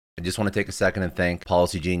I just want to take a second and thank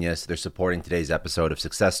Policy Genius. They're supporting today's episode of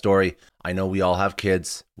Success Story. I know we all have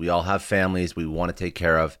kids, we all have families we want to take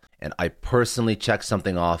care of, and I personally checked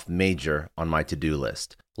something off major on my to-do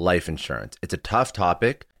list: life insurance. It's a tough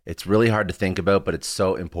topic. It's really hard to think about, but it's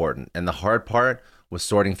so important. And the hard part was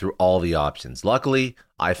sorting through all the options. Luckily,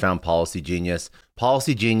 I found Policy Genius.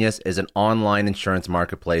 Policy Genius is an online insurance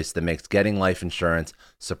marketplace that makes getting life insurance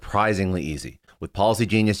surprisingly easy. With Policy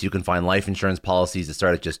Genius, you can find life insurance policies that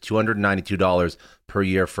start at just $292 per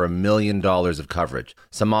year for $1 million of coverage.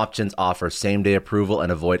 Some options offer same-day approval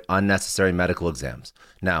and avoid unnecessary medical exams.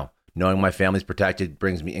 Now, knowing my family's protected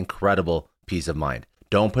brings me incredible peace of mind.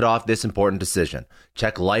 Don't put off this important decision.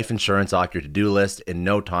 Check life insurance off your to-do list in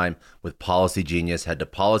no time with Policy Genius. Head to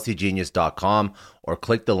policygenius.com or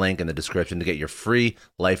click the link in the description to get your free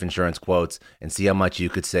life insurance quotes and see how much you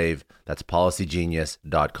could save. That's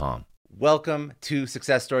policygenius.com. Welcome to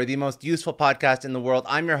Success Story, the most useful podcast in the world.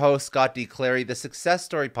 I'm your host, Scott D. Clary. The Success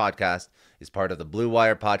Story podcast is part of the Blue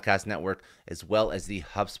Wire Podcast Network, as well as the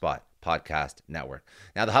HubSpot Podcast Network.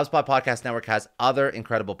 Now, the HubSpot Podcast Network has other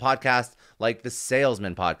incredible podcasts like the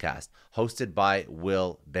Salesman Podcast, hosted by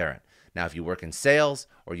Will Barron. Now, if you work in sales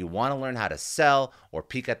or you want to learn how to sell or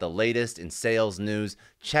peek at the latest in sales news,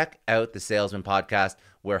 check out the Salesman Podcast,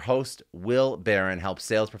 where host Will Barron helps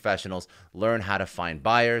sales professionals learn how to find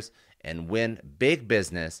buyers and win big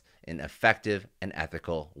business in effective and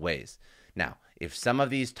ethical ways. Now, if some of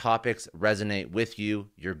these topics resonate with you,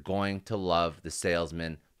 you're going to love the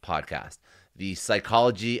Salesman Podcast. The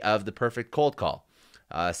psychology of the perfect cold call,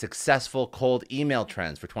 successful cold email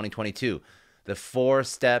trends for 2022, the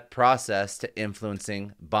 4-step process to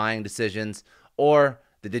influencing buying decisions, or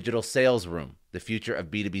the digital sales room, the future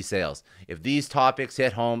of B2B sales. If these topics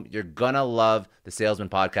hit home, you're going to love the Salesman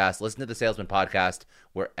Podcast. Listen to the Salesman Podcast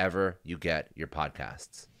wherever you get your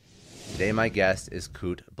podcasts. Today, my guest is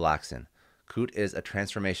Kute Blackson. Kute is a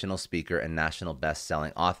transformational speaker and national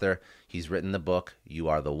best-selling author. He's written the book, You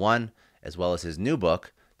Are the One, as well as his new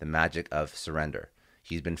book, The Magic of Surrender.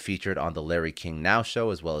 He's been featured on The Larry King Now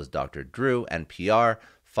Show, as well as Dr. Drew, NPR,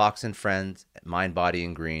 Fox and Friends, Mind, Body,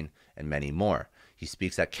 and Green, and many more. He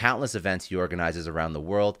speaks at countless events he organizes around the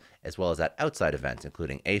world, as well as at outside events,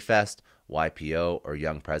 including A-Fest, YPO, or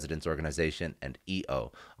Young Presidents Organization, and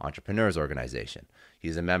EO, Entrepreneurs Organization. He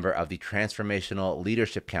is a member of the Transformational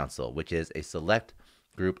Leadership Council, which is a select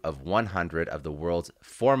group of 100 of the world's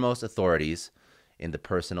foremost authorities in the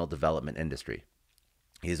personal development industry.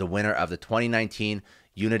 He is a winner of the 2019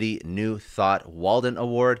 Unity New Thought Walden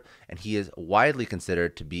Award, and he is widely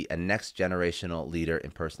considered to be a next-generational leader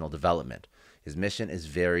in personal development. His mission is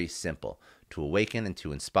very simple: to awaken and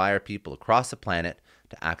to inspire people across the planet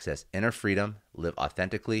to access inner freedom, live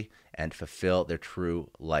authentically, and fulfill their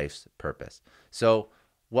true life's purpose. So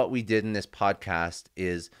what we did in this podcast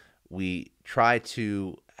is we try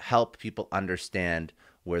to help people understand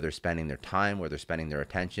where they're spending their time, where they're spending their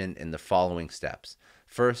attention in the following steps.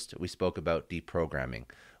 First, we spoke about deprogramming.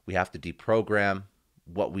 We have to deprogram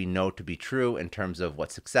what we know to be true in terms of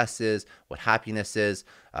what success is, what happiness is,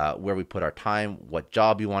 where we put our time, what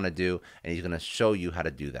job you want to do, and he's going to show you how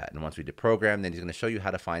to do that. And once we deprogram, then he's going to show you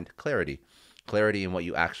how to find clarity in what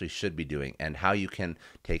you actually should be doing and how you can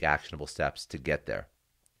take actionable steps to get there.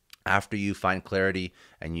 After you find clarity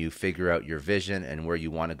and you figure out your vision and where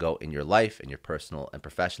you want to go in your life, in your personal and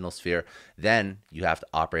professional sphere, then you have to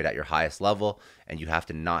operate at your highest level and you have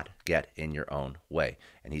to not get in your own way.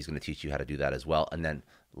 And he's going to teach you how to do that as well. And then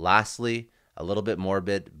lastly, a little bit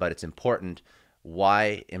morbid, but it's important,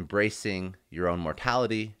 why embracing your own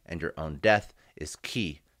mortality and your own death is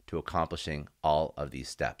key to accomplishing all of these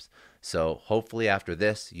steps. So hopefully after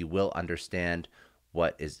this, you will understand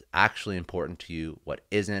what is actually important to you, what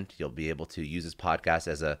isn't. You'll be able to use this podcast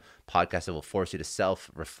as a podcast that will force you to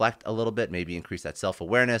self-reflect a little bit, maybe increase that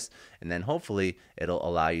self-awareness, and then hopefully it'll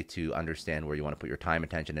allow you to understand where you want to put your time,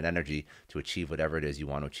 attention, and energy to achieve whatever it is you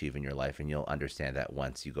want to achieve in your life, and you'll understand that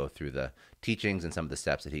once you go through the teachings and some of the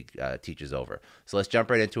steps that he teaches over. So let's jump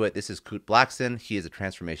right into it. This is Kute Blackson. He is a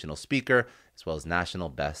transformational speaker as well as national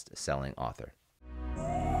best-selling author.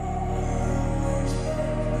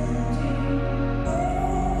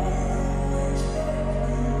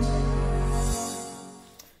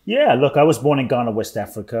 Yeah, look, I was born in Ghana, West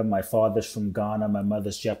Africa. My father's from Ghana. My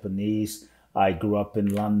mother's Japanese. I grew up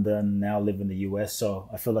in London, now live in the US. So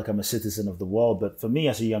I feel like I'm a citizen of the world. But for me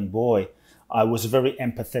as a young boy, I was a very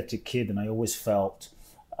empathetic kid and I always felt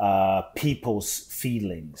people's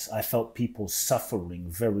feelings. I felt people's suffering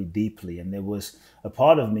very deeply. And there was a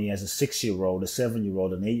part of me as a 6-year-old, a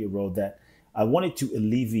 7-year-old, an 8-year-old that I wanted to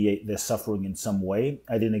alleviate their suffering in some way.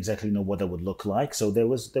 I didn't exactly know what that would look like. So there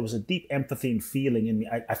was a deep empathy and feeling in me.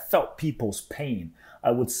 I felt people's pain.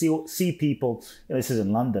 I would see people, this is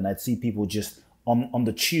in London, I'd see people just on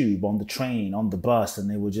the tube, on the train, on the bus, and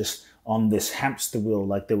they were just on this hamster wheel,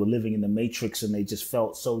 like they were living in the Matrix, and they just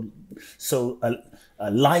felt so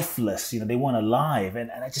lifeless. They weren't alive,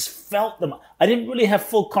 and I just felt them. I didn't really have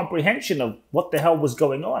full comprehension of what the hell was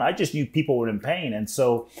going on. I just knew people were in pain, and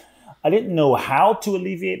so I didn't know how to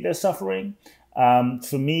alleviate their suffering.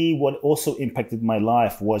 For me, what also impacted my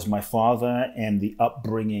life was my father and the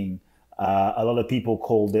upbringing. A lot of people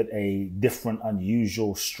called it a different,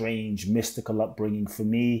 unusual, strange, mystical upbringing. For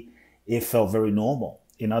me, it felt very normal.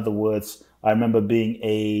 In other words, I remember being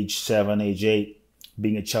age 7, age 8,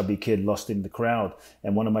 being a chubby kid lost in the crowd.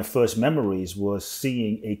 And one of my first memories was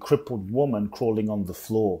seeing a crippled woman crawling on the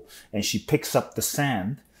floor. And she picks up the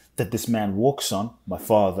sand that this man walks on, my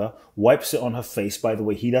father, wipes it on her face. By the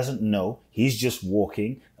way, he doesn't know. He's just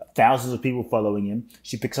walking. Thousands of people following him.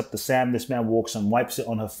 She picks up the sand this man walks on, wipes it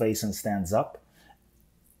on her face, and stands up.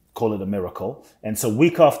 Call it a miracle. And so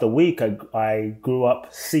week after week, I grew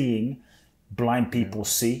up seeing blind people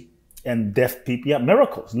see and deaf people. Yeah,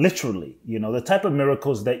 miracles, literally. The type of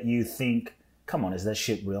miracles that you think, come on, is that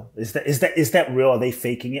shit real? Is that real? Are they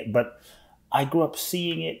faking it? But I grew up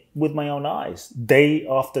seeing it with my own eyes, day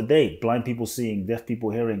after day. Blind people seeing, deaf people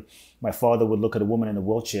hearing. My father would look at a woman in a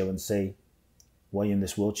wheelchair and say, "Why are you in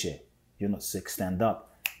this wheelchair? You're not sick, stand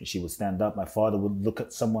up." And she would stand up. My father would look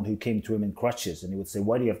at someone who came to him in crutches, and he would say,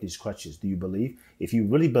 "Why do you have these crutches? Do you believe? If you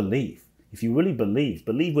really believe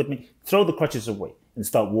with me, throw the crutches away and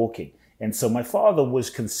start walking." And so my father was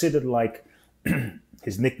considered like,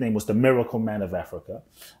 his nickname was the Miracle Man of Africa.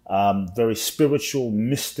 Very spiritual,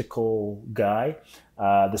 mystical guy.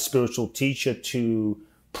 The spiritual teacher to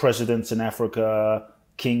presidents in Africa,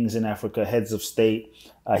 kings in Africa, heads of state.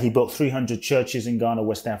 He built 300 churches in Ghana,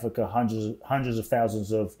 West Africa, hundreds of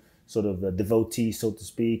thousands of sort of devotees, so to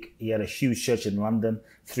speak. He had a huge church in London,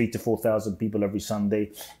 3,000 to 4,000 people every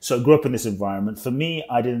Sunday. So I grew up in this environment. For me,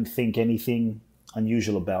 I didn't think anything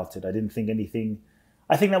unusual about it. I didn't think anything.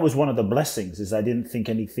 I think that was one of the blessings, is I didn't think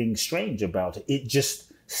anything strange about it. It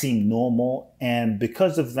just seemed normal. And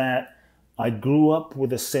because of that, I grew up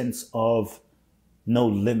with a sense of no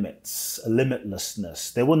limits,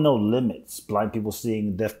 limitlessness. There were no limits. Blind people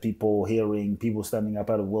seeing, deaf people hearing, people standing up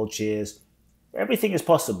out of wheelchairs. Everything is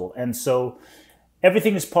possible. And so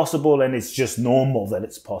everything is possible, and it's just normal that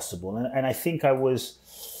it's possible. And I think I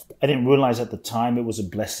didn't realize at the time it was a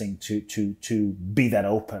blessing to be that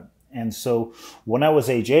open. And so when I was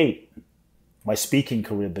age 8, my speaking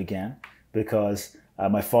career began because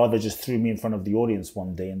my father just threw me in front of the audience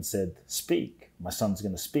one day and said, "Speak. My son's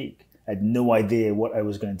going to speak." I had no idea what I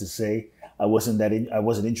was going to say. I wasn't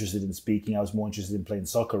interested in speaking. I was more interested in playing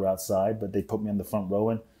soccer outside, but they put me on the front row,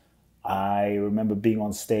 and I remember being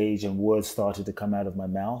on stage and words started to come out of my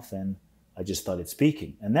mouth, and I just started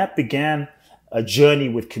speaking. And that began a journey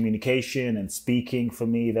with communication and speaking for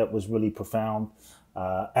me that was really profound.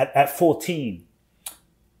 At 14,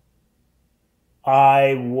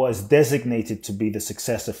 I was designated to be the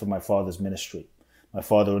successor for my father's ministry. My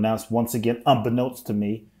father announced once again, unbeknownst to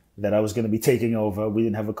me, that I was going to be taking over. We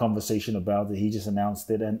didn't have a conversation about it. He just announced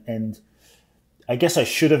it. And I guess I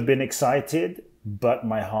should have been excited, but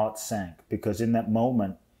my heart sank, because in that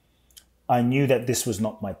moment, I knew that this was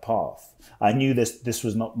not my path. I knew this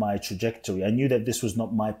was not my trajectory. I knew that this was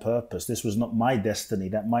not my purpose. This was not my destiny,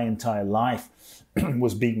 that my entire life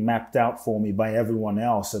was being mapped out for me by everyone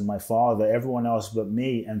else, and my father, everyone else but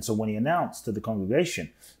me. And so when he announced to the congregation,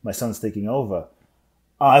 "My son's taking over,"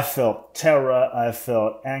 I felt terror, I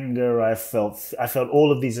felt anger, I felt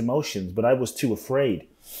all of these emotions, but I was too afraid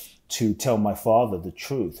to tell my father the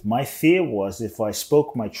truth. My fear was if I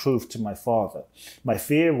spoke my truth to my father. My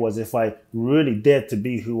fear was if I really dared to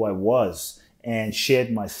be who I was and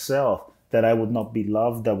shared myself, that I would not be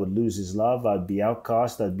loved, I would lose his love, I'd be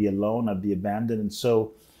outcast, I'd be alone, I'd be abandoned. And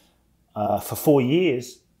so for 4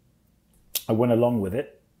 years, I went along with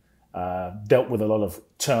it. Dealt with a lot of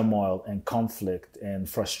turmoil and conflict and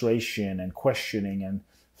frustration and questioning. And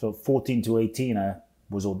so 14 to 18, I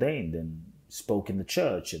was ordained and spoke in the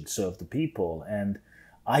church and served the people. And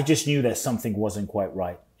I just knew that something wasn't quite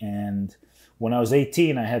right. And when I was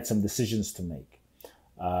 18, I had some decisions to make.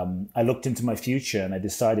 I looked into my future and I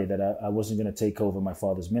decided that I wasn't going to take over my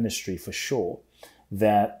father's ministry for sure,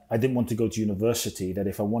 that I didn't want to go to university, that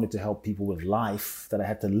if I wanted to help people with life, that I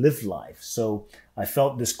had to live life. So I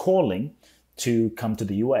felt this calling to come to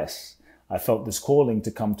the US. I felt this calling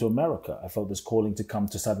to come to America. I felt this calling to come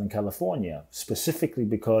to Southern California, specifically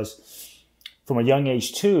because from a young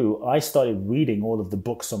age too, I started reading all of the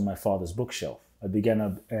books on my father's bookshelf. I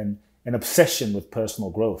began an obsession with personal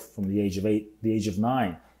growth from the age of 8, the age of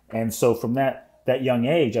 9. And so from that young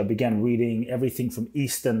age, I began reading everything from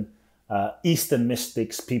Eastern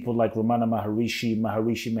mystics, people like Ramana Maharishi,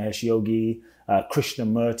 Maharishi Mahesh Yogi,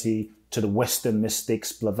 Krishnamurti, to the Western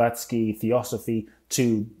mystics, Blavatsky, Theosophy,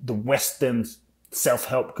 to the Western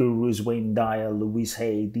self-help gurus, Wayne Dyer, Louise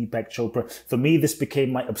Hay, Deepak Chopra. For me, this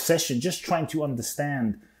became my obsession, just trying to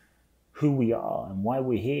understand who we are and why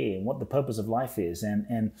we're here and what the purpose of life is.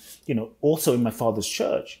 And also in my father's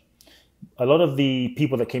church, a lot of the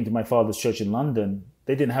people that came to my father's church in London,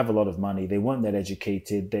 they didn't have a lot of money. They weren't that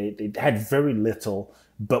educated. They had very little,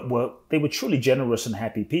 but they were truly generous and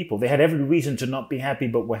happy people. They had every reason to not be happy,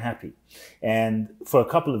 but were happy. And for a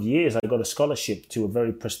couple of years, I got a scholarship to a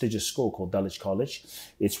very prestigious school called Dulwich College.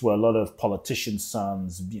 It's where a lot of politicians'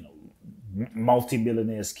 sons,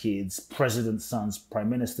 multi-millionaires' kids, presidents' sons, prime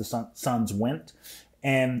ministers' sons went.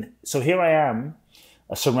 And so here I am,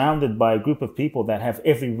 surrounded by a group of people that have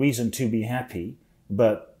every reason to be happy,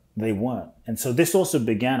 but they weren't. And so this also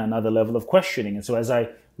began another level of questioning. And so as I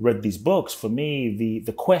read these books, for me,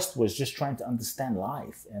 the quest was just trying to understand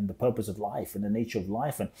life and the purpose of life and the nature of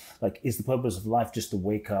life. And like, is the purpose of life just to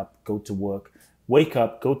wake up, go to work,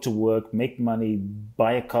 make money,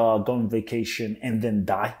 buy a car, go on vacation, and then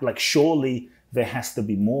die? Like, surely there has to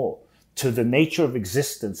be more to the nature of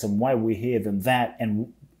existence and why we're here than that.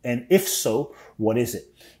 And if so, what is it?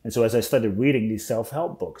 And so as I started reading these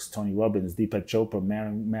self-help books, Tony Robbins, Deepak Chopra,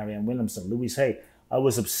 Marianne Williamson, Louise Hay, I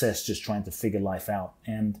was obsessed just trying to figure life out.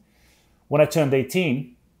 And when I turned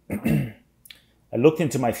 18, I looked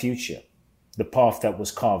into my future, the path that was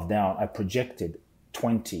carved out. I projected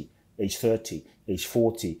 20, age 30, age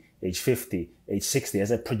 40, age 50, age 60.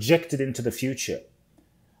 As I projected into the future,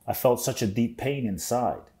 I felt such a deep pain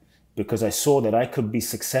inside because I saw that I could be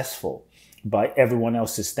successful by everyone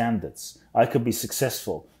else's standards. I could be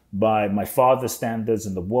successful by my father's standards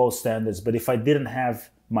and the world's standards, but if I didn't have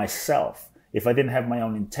myself, if I didn't have my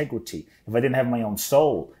own integrity, if I didn't have my own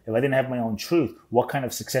soul, if I didn't have my own truth, what kind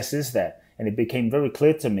of success is that? And it became very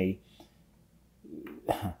clear to me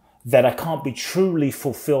that I can't be truly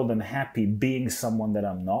fulfilled and happy being someone that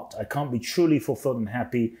I'm not. I can't be truly fulfilled and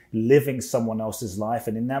happy living someone else's life.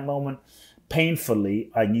 And in that moment,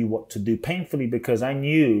 painfully, I knew what to do. Painfully because I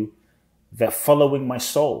knew that following my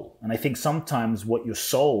soul, and I think sometimes what your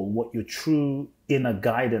soul, what your true inner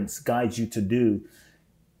guidance guides you to do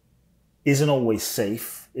isn't always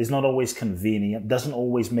safe, is not always convenient, doesn't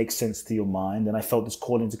always make sense to your mind. And I felt this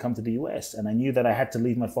calling to come to the US. And I knew that I had to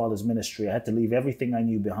leave my father's ministry. I had to leave everything I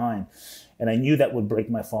knew behind. And I knew that would break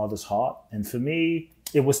my father's heart. And for me,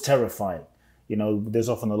 it was terrifying. There's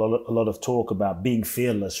often a lot of talk about being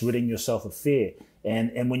fearless, ridding yourself of fear.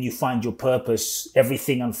 And when you find your purpose,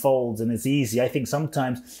 everything unfolds and it's easy. I think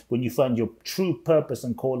sometimes when you find your true purpose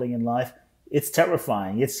and calling in life, it's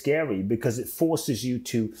terrifying, it's scary because it forces you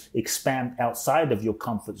to expand outside of your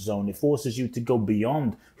comfort zone. It forces you to go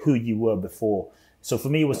beyond who you were before. So for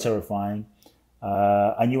me, it was terrifying.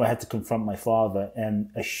 I knew I had to confront my father, and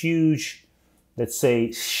a huge, let's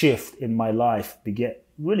say, shift in my life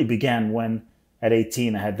began when at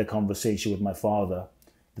 18, I had the conversation with my father,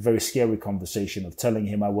 the very scary conversation of telling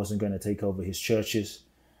him I wasn't going to take over his churches.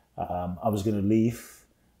 I was going to leave.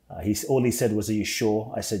 All he said was, "Are you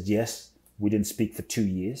sure?" I said, "Yes." We didn't speak for 2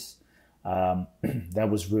 years. That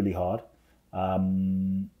was really hard.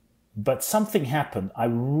 But something happened. I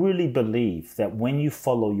really believe that when you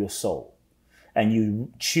follow your soul and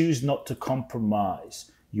you choose not to compromise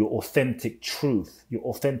your authentic truth, your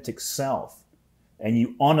authentic self, and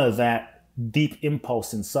you honor that deep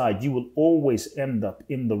impulse inside, you will always end up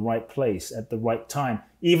in the right place at the right time,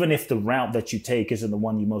 even if the route that you take isn't the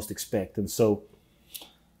one you most expect. And so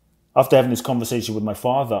after having this conversation with my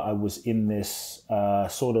father, I was in this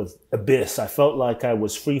sort of abyss. I felt like I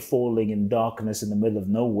was free falling in darkness in the middle of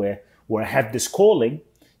nowhere, where I had this calling,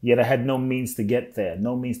 yet I had no means to get there,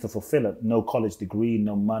 no means to fulfill it, no college degree,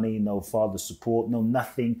 no money, no father's support, no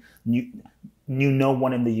nothing, knew no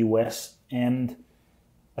one in the US. And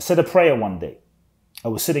I said a prayer one day. I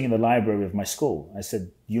was sitting in the library of my school. I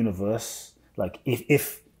said, "Universe, like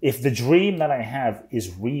if the dream that I have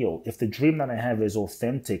is real, if the dream that I have is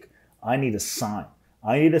authentic, I need a sign.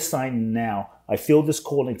 I need a sign now. I feel this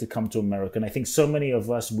calling to come to America." And I think so many of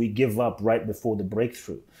us, we give up right before the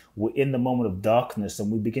breakthrough. We're in the moment of darkness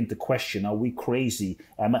and we begin to question, are we crazy?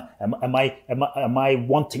 Am I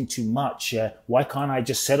wanting too much? Why can't I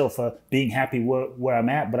just settle for being happy where I'm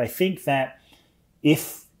at? But I think that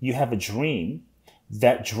if you have a dream,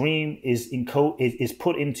 that dream is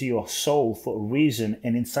put into your soul for a reason,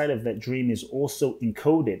 and inside of that dream is also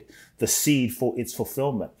encoded the seed for its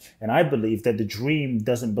fulfillment. And I believe that the dream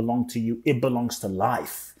doesn't belong to you, it belongs to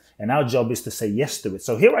life, and our job is to say yes to it.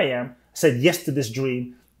 So here I am, I said yes to this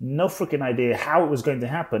dream, no freaking idea how it was going to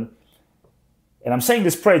happen. And I'm saying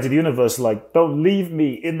this prayer to the universe, like, don't leave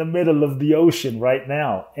me in the middle of the ocean right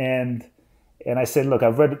now. And I said, look,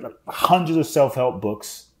 I've read hundreds of self-help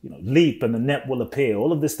books, leap and the net will appear,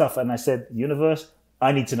 all of this stuff. And I said, universe,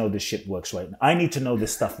 I need to know this shit works right now. I need to know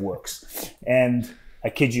this stuff works. And I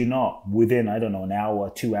kid you not, within, I don't know, an hour,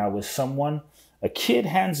 2 hours, a kid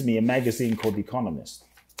hands me a magazine called The Economist.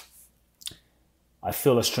 I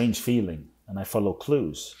feel a strange feeling and I follow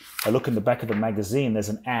clues. I look in the back of the magazine, there's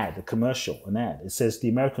an ad, a commercial, an ad. It says the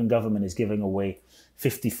American government is giving away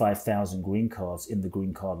 55,000 green cards in the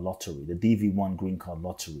green card lottery, the DV1 green card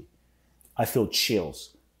lottery. I feel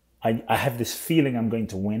chills. I have this feeling I'm going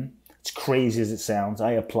to win. It's crazy as it sounds.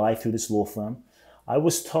 I apply through this law firm. I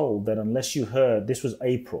was told that unless you heard, this was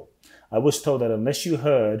April, I was told that unless you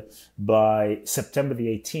heard by September the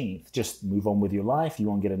 18th, just move on with your life. You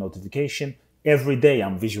won't get a notification. Every day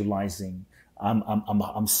I'm visualizing.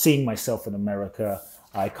 I'm seeing myself in America.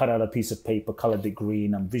 I cut out a piece of paper, colored it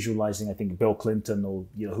green. I'm visualizing, I think, Bill Clinton or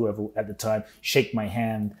whoever at the time, shake my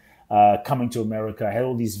hand, coming to America. I had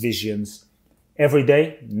all these visions. Every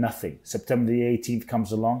day, nothing. September the 18th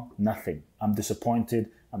comes along, nothing. I'm disappointed.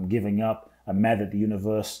 I'm giving up. I'm mad at the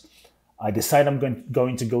universe. I decide I'm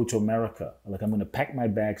going to go to America. Like, I'm going to pack my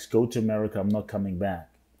bags, go to America. I'm not coming back.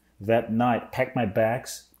 That night, pack my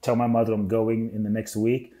bags, tell my mother I'm going in the next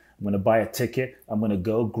week. I'm going to buy a ticket. I'm going to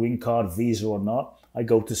go, green card, visa or not. I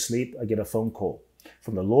go to sleep. I get a phone call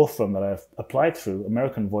from the law firm that I've applied through,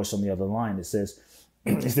 American Voice on the other line. It says,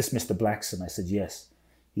 is this Mr. Blackson? I said, yes.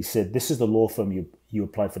 He said, this is the law firm you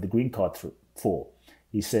applied for the green card for.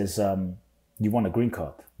 He says, you won a green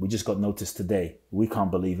card. We just got notice today. We can't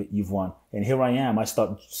believe it. You've won. And here I am. I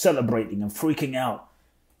start celebrating and freaking out.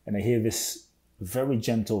 And I hear this very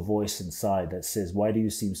gentle voice inside that says, why do you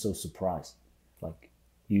seem so surprised? Like,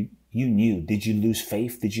 you knew. Did you lose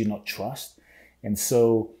faith? Did you not trust? And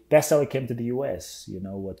so that's how I came to the US.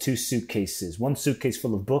 2 suitcases, one suitcase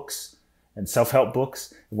full of books and self-help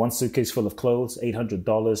books, one suitcase full of clothes,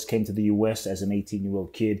 $800, came to the US as an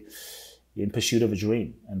 18-year-old kid in pursuit of a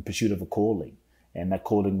dream and pursuit of a calling. And that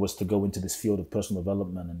calling was to go into this field of personal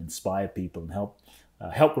development and inspire people and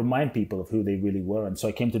help remind people of who they really were. And so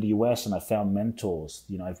I came to the US and I found mentors.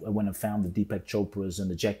 I went and found the Deepak Chopras and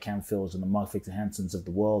the Jack Canfields and the Mark Victor Hansons of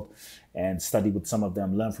the world and studied with some of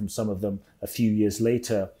them, learned from some of them. A few years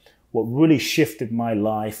later, what really shifted my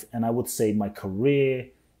life, and I would say my career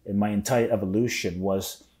and my entire evolution,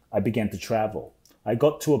 was I began to travel. I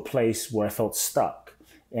got to a place where I felt stuck,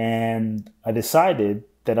 and I decided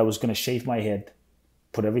that I was going to shave my head,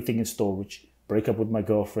 put everything in storage, break up with my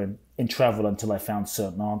girlfriend, and travel until I found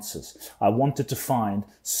certain answers. I wanted to find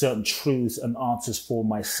certain truths and answers for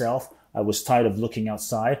myself. I was tired of looking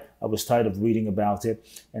outside. I was tired of reading about it.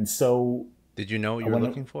 And so... Did you know what you were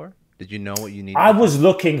looking for? Did you know what you needed? I was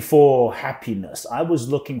looking for happiness. I was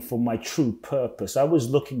looking for my true purpose. I was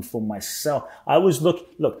looking for myself.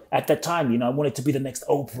 Look, at that time, I wanted to be the next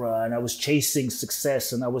Oprah, and I was chasing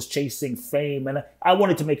success and I was chasing fame, and I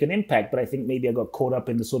wanted to make an impact, but I think maybe I got caught up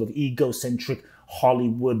in the sort of egocentric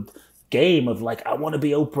Hollywood game of like, I want to be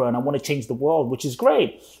Oprah and I want to change the world, which is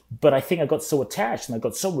great. But I think I got so attached and I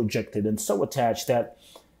got so rejected and so attached that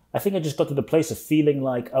I think I just got to the place of feeling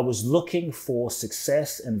like I was looking for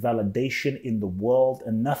success and validation in the world,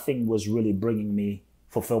 and nothing was really bringing me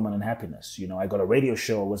fulfillment and happiness. I got a radio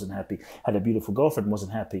show, I wasn't happy. Had a beautiful girlfriend,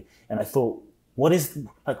 wasn't happy. And I thought, what is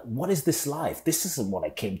this life? This isn't what I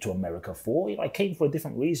came to America for. I came for a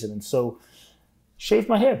different reason. And so shaved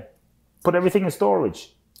my head, put everything in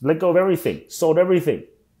storage, let go of everything, sold everything,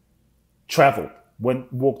 traveled,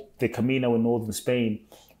 walked the Camino in northern Spain,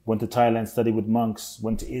 went to Thailand, studied with monks,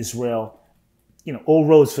 went to Israel. All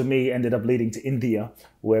roads for me ended up leading to India,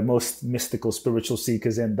 where most mystical spiritual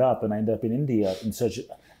seekers end up. And I ended up in India in search of,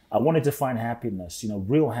 I wanted to find happiness,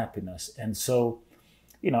 real happiness. And so,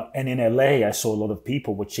 and in LA, I saw a lot of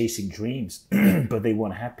people were chasing dreams, but they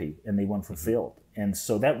weren't happy and they weren't fulfilled. And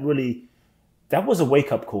so that was a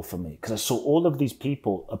wake-up call for me, because I saw all of these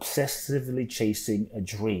people obsessively chasing a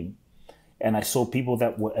dream. And I saw people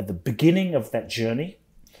that were at the beginning of that journey.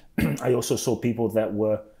 I also saw people that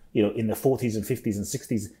were, in the 40s and 50s and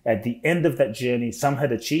 60s at the end of that journey. Some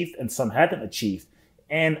had achieved and some hadn't achieved.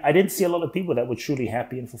 And I didn't see a lot of people that were truly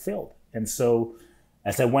happy and fulfilled. And so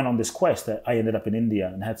as I went on this quest, I ended up in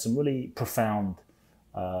India and had some really profound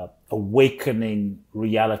awakening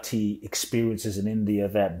reality experiences in India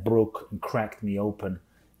that broke and cracked me open.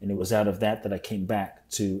 And it was out of that I came back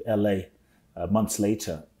to LA months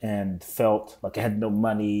later and felt like I had no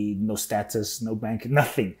money, no status, no bank,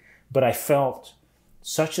 nothing. But I felt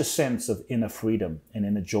such a sense of inner freedom and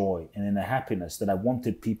inner joy and inner happiness that I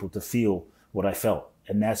wanted people to feel what I felt.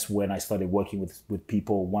 And that's when I started working with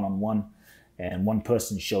people one-on-one. And one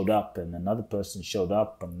person showed up and another person showed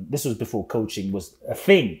up. And this was before coaching was a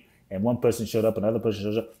thing. And one person showed up, another person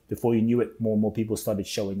showed up. Before you knew it, more and more people started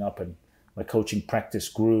showing up. And my coaching practice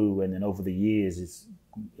grew. And then over the years,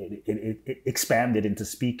 it expanded into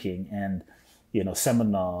speaking and,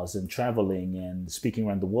 seminars and traveling and speaking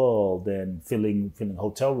around the world and filling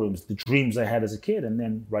hotel rooms, the dreams I had as a kid, and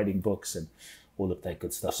then writing books and all of that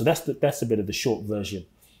good stuff. So that's a bit of the short version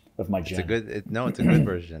of my journey. It's a good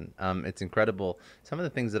version. It's incredible. Some of the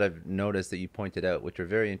things that I've noticed that you pointed out, which are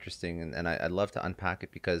very interesting, and I'd love to unpack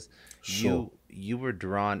it because you were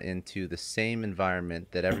drawn into the same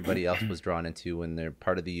environment that everybody else was drawn into when they're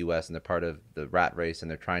part of the U.S. and they're part of the rat race and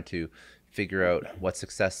they're trying to figure out what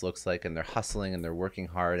success looks like, and they're hustling and they're working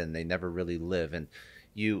hard and they never really live. And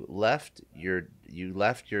you left your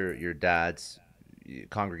dad's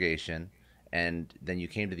congregation, and then you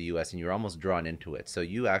came to the U.S. and you were almost drawn into it. So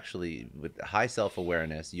you actually, with high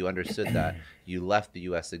self-awareness, you understood that. You left the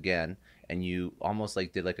U.S. again, and you almost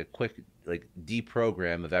did a quick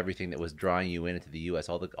deprogram of everything that was drawing you into the U.S.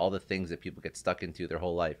 All the things that people get stuck into their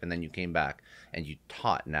whole life, and then you came back and you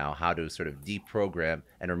taught now how to sort of deprogram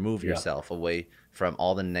and remove yourself away from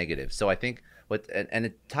all the negatives. So I think and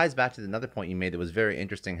it ties back to another point you made that was very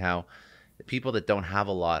interesting, how people that don't have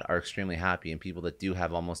a lot are extremely happy, and people that do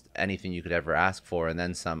have almost anything you could ever ask for and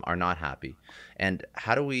then some are not happy. And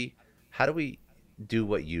how do we do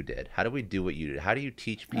what you did? How do we do what you did? How do you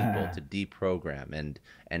teach people to deprogram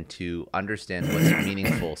and to understand what's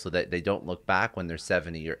meaningful so that they don't look back when they're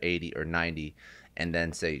 70 or 80 or 90 and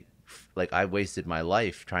then say, I wasted my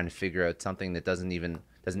life trying to figure out something that doesn't even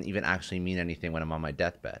actually mean anything when I'm on my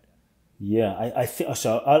deathbed? Yeah, I think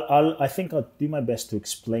so. I think I'll do my best to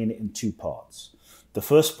explain it in two parts. The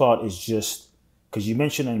first part is just because you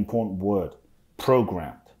mentioned an important word,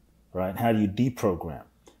 programmed, right? How do you deprogram?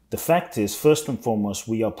 The fact is, first and foremost,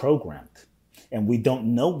 we are programmed, and we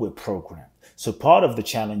don't know we're programmed. So part of the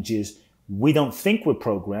challenge is we don't think we're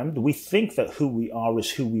programmed. We think that who we are is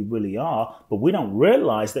who we really are, but we don't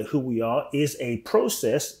realize that who we are is a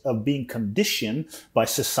process of being conditioned by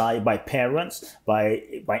society, by parents, by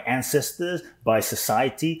ancestors, by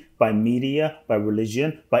society, by media, by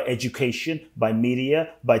religion, by education, by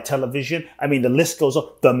media, by television. I mean, the list goes on.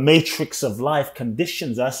 The matrix of life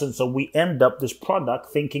conditions us, and so we end up this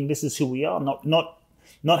product thinking this is who we are,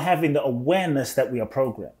 not having the awareness that we are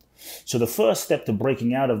programmed. So the first step to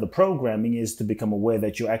breaking out of the programming is to become aware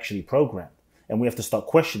that you're actually programmed. And we have to start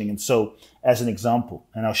questioning. And so as an example,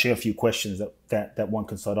 and I'll share a few questions that one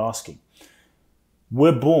can start asking.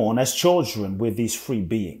 We're born as children with these free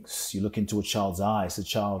beings. You look into a child's eyes, a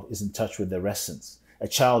child is in touch with their essence. A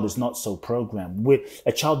child is not so programmed.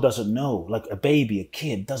 A child doesn't know, like a baby, a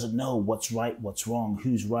kid doesn't know what's right, what's wrong,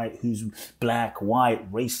 who's right, who's black,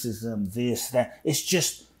 white, racism, this, that. It's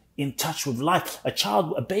just in touch with life.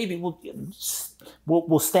 A baby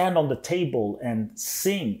will stand on the table and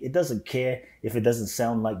sing. It doesn't care if it doesn't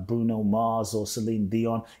sound like Bruno Mars or Celine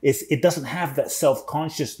Dion. It doesn't have that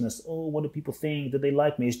self-consciousness. Oh, what do people think? Do they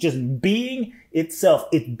like me? It's just being itself.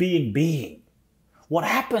 It's being. What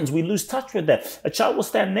happens? We lose touch with that. A child will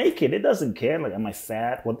stand naked. It doesn't care. Like, am I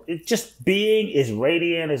fat? Well, it's just being is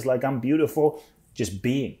radiant. It's like, I'm beautiful. Just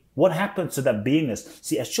being. What happens to that beingness?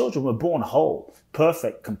 See, as children, we're born whole,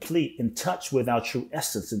 perfect, complete, in touch with our true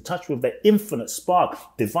essence, in touch with that infinite spark,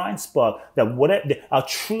 divine spark, our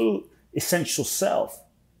true essential self.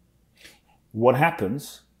 What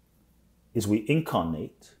happens is we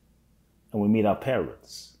incarnate and we meet our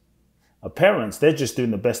parents. Our parents, they're just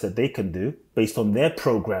doing the best that they can do based on their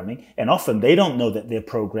programming. And often they don't know that they're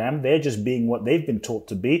programmed. They're just being what they've been taught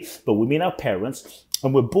to be. But we meet our parents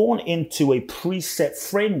and we're born into a preset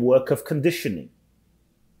framework of conditioning.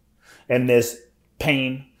 And there's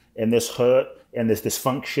pain and there's hurt and there's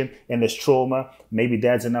dysfunction and there's trauma. Maybe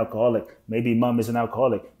dad's an alcoholic. Maybe mom is an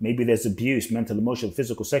alcoholic. Maybe there's abuse, mental, emotional,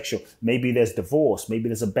 physical, sexual. Maybe there's divorce. Maybe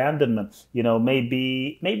there's abandonment.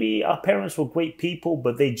 Maybe our parents were great people,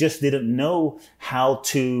 but they just didn't know how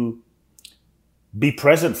to be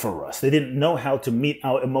present for us. They didn't know how to meet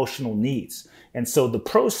our emotional needs. And so the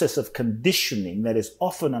process of conditioning that is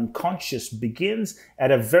often unconscious begins at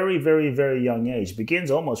a very, very, very young age, begins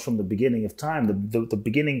almost from the beginning of time, the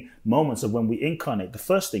beginning moments of when we incarnate. The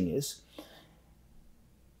first thing is,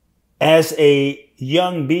 as a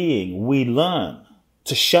young being, we learn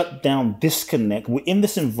to shut down, disconnect. We're in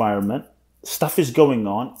this environment, stuff is going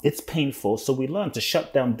on, it's painful, so we learn to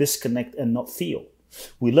shut down, disconnect, and not feel.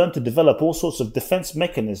 We learn to develop all sorts of defense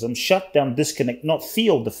mechanisms, shut down, disconnect, not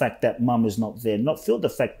feel the fact that mom is not there, not feel the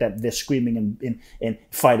fact that they're screaming and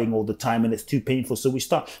fighting all the time and it's too painful. So we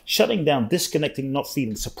start shutting down, disconnecting, not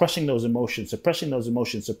feeling, suppressing those emotions, suppressing those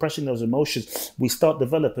emotions, suppressing those emotions. We start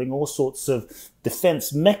developing all sorts of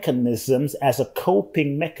defense mechanisms as a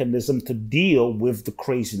coping mechanism to deal with the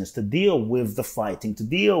craziness, to deal with the fighting, to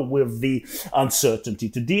deal with the uncertainty,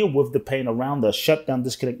 to deal with the pain around us. Shut down,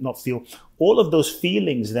 disconnect, not feel. All of those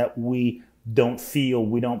feelings that we don't feel,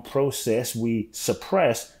 we don't process, we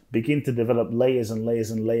suppress, begin to develop layers and layers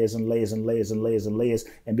and layers and layers and layers and layers and layers.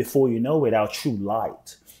 And before you know it, our true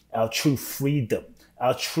light, our true freedom,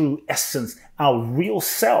 our true essence, our real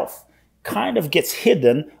self kind of gets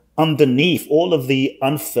hidden underneath all of the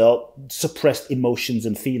unfelt, suppressed emotions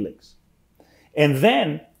and feelings. And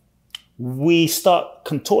then we start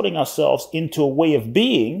contorting ourselves into a way of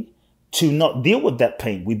being to not deal with that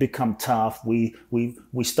pain. We become tough. We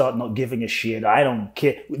start not giving a shit. I don't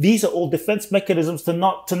care. These are all defense mechanisms to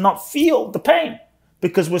not feel the pain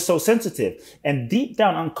because we're so sensitive. And deep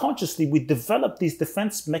down, unconsciously, we develop these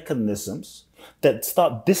defense mechanisms that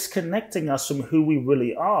start disconnecting us from who we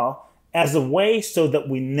really are as a way so that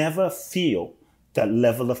we never feel that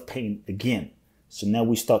level of pain again. So now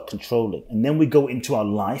we start controlling, and then we go into our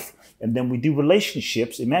life, and then we do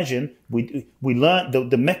relationships. Imagine we learn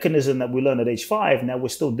the mechanism that we learned at age 5. Now we're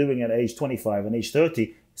still doing it at age 25 and age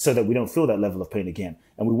 30 so that we don't feel that level of pain again.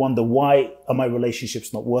 And we wonder, why are my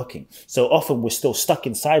relationships not working? So often we're still stuck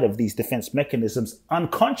inside of these defense mechanisms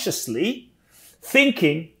unconsciously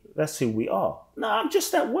thinking that's who we are. No, I'm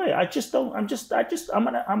just that way. I'm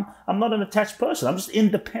not an attached person. I'm just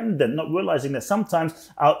independent, not realizing that sometimes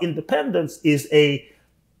our independence is a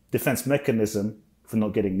defense mechanism for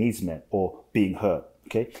not getting needs met or being hurt.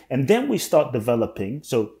 Okay. And then we start developing,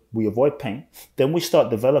 so we avoid pain. Then we start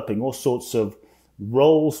developing all sorts of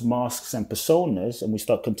roles, masks, and personas, and we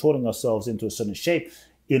start contorting ourselves into a certain shape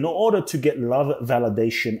in order to get love,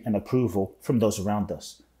 validation, and approval from those around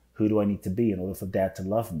us. Who do I need to be in order for dad to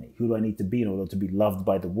love me? Who do I need to be in order to be loved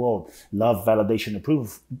by the world? Love, validation,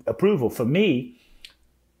 approval. For me,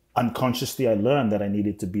 unconsciously, I learned that I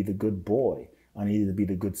needed to be the good boy. I needed to be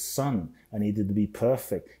the good son. I needed to be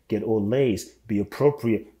perfect, get all A's, be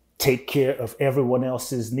appropriate, take care of everyone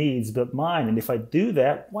else's needs but mine. And if I do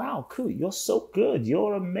that, wow, cool, you're so good,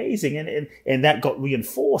 you're amazing. And that got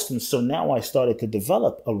reinforced. And so now I started to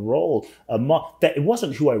develop a role, that it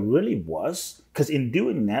wasn't who I really was, because in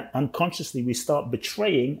doing that, unconsciously, we start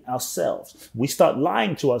betraying ourselves. We start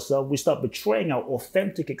lying to ourselves. We start betraying our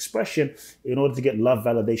authentic expression in order to get love,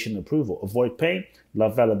 validation, and approval. Avoid pain,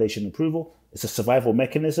 love, validation, and approval. It's a survival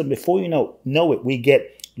mechanism. Before you know it, we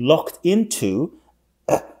get locked into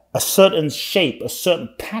a certain shape, a certain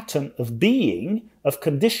pattern of being, of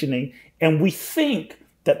conditioning, and we think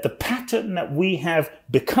that the pattern that we have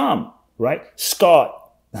become, right?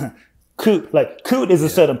 Scott, Coot is a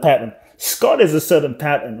certain pattern. Scott is a certain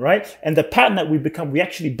pattern, right? And the pattern that we become, we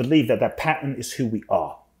actually believe that pattern is who we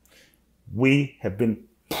are. We have been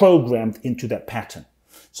programmed into that pattern.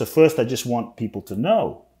 So first, I just want people to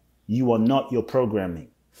know, you are not your programming.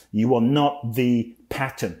 You are not the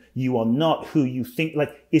pattern. You are not who you think.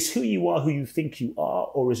 Is who you are who you think you are,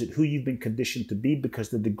 or is it who you've been conditioned to be? Because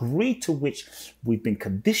the degree to which we've been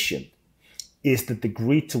conditioned is the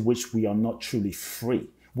degree to which we are not truly free.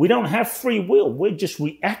 We don't have free will. We're just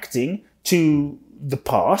reacting to the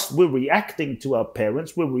past. We're reacting to our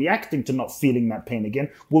parents. We're reacting to not feeling that pain again.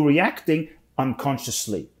 We're reacting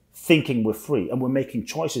unconsciously, thinking we're free, and we're making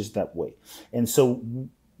choices that way. And so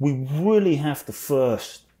we really have to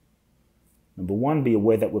first, number one, be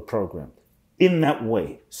aware that we're programmed in that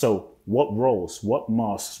way. So what roles, what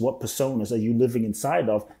masks, what personas are you living inside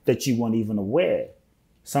of that you weren't even aware?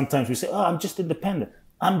 Sometimes we say, oh, I'm just independent.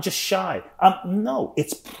 I'm just shy. No,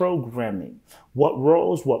 it's programming. What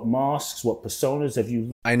roles, what masks, what personas have you?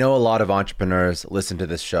 I know a lot of entrepreneurs listen to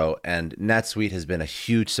this show, and NetSuite has been a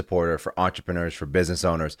huge supporter for entrepreneurs, for business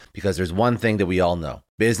owners, because there's one thing that we all know.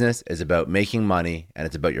 Business is about making money, and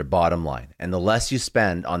it's about your bottom line. And the less you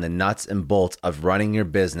spend on the nuts and bolts of running your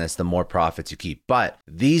business, the more profits you keep. But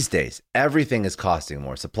these days, everything is costing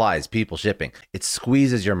more. Supplies, people, shipping. It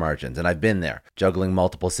squeezes your margins, and I've been there, juggling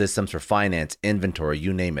multiple systems for finance, inventory,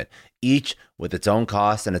 you name it, each with its own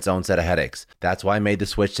costs and its own set of headaches. That's why I made the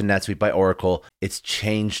switch to NetSuite by Oracle. It's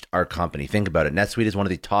changed our company. Think about it. NetSuite is one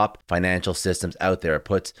of the top financial systems out there. It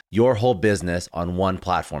puts your whole business on one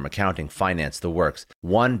platform, accounting, finance, the works,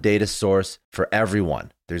 one data source for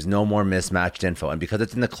everyone. There's no more mismatched info. And because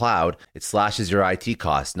it's in the cloud, it slashes your IT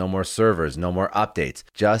costs. No more servers, no more updates.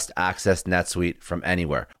 Just access NetSuite from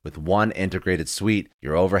anywhere. With one integrated suite,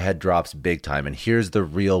 your overhead drops big time. And here's the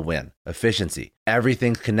real win: efficiency.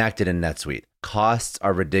 Everything's connected in NetSuite. Costs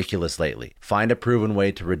are ridiculous lately. Find a proven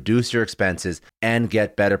way to reduce your expenses and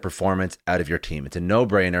get better performance out of your team. It's a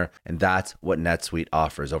no-brainer, and that's what NetSuite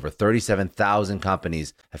offers. Over 37,000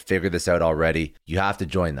 companies have figured this out already. You have to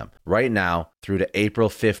join them. Right now, through to April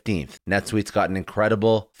 15th, NetSuite's got an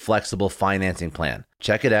incredible, flexible financing plan.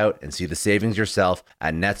 Check it out and see the savings yourself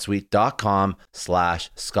at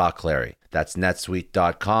netsuite.com/Scott Clary. That's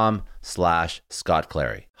netsuite.com/Scott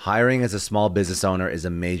Clary. Hiring as a small business owner is a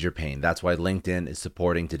major pain. That's why LinkedIn is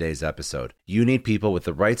supporting today's episode. You need people with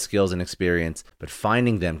the right skills and experience, but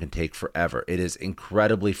finding them can take forever. It is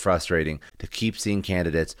incredibly frustrating to keep seeing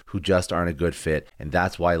candidates who just aren't a good fit, and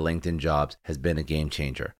that's why LinkedIn Jobs has been a game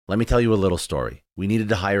changer. Let me tell you a little story. We needed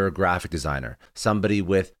to hire a graphic designer, somebody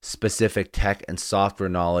with specific tech and software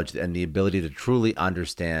knowledge and the ability to truly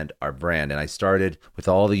understand our brand. And I started with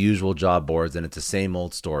all the usual job boards, and it's the same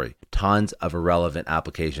old story. Tons of irrelevant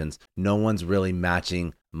applications. No one's really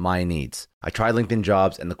matching my needs. I tried LinkedIn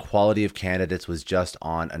Jobs, and the quality of candidates was just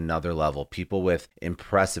on another level. People with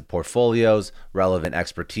impressive portfolios, relevant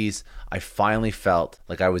expertise. I finally felt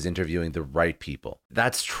like I was interviewing the right people.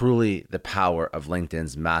 That's truly the power of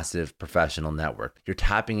LinkedIn's massive professional network. You're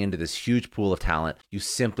tapping into this huge pool of talent you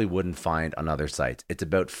simply wouldn't find on other sites. It's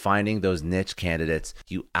about finding those niche candidates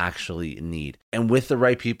you actually need. And with the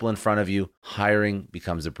right people in front of you, hiring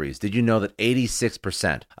becomes a breeze. Did you know that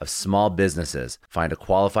 86% of small businesses find a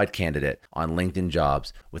qualified candidate on LinkedIn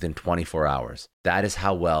Jobs within 24 hours? That is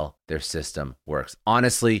how well their system works.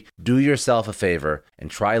 Honestly, do yourself a favor and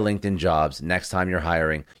try LinkedIn Jobs next time you're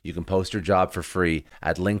hiring. You can post your job for free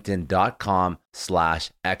at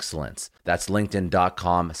linkedin.com/excellence. That's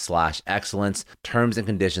linkedin.com/excellence. Terms and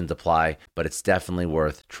conditions apply, but it's definitely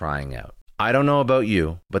worth trying out. I don't know about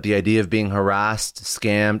you, but the idea of being harassed,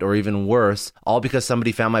 scammed, or even worse, all because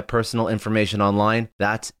somebody found my personal information online,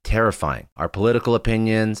 that's terrifying. Our political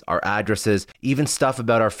opinions, our addresses, even stuff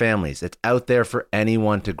about our families, it's out there for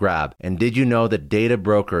anyone to grab. And did you know that data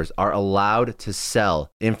brokers are allowed to sell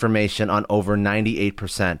information on over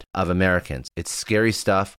 98% of Americans? It's scary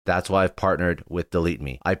stuff. That's why I've partnered with Delete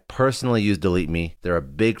Me. I personally use Delete Me. They're a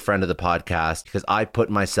big friend of the podcast because I put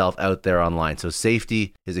myself out there online. So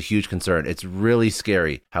safety is a huge concern. It's really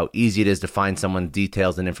scary how easy it is to find someone's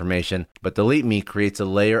details and information, but Delete Me creates a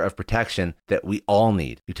layer of protection that we all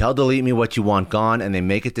need. You tell Delete Me what you want gone, and they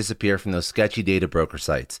make it disappear from those sketchy data broker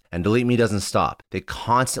sites. And Delete Me doesn't stop. They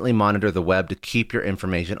constantly monitor the web to keep your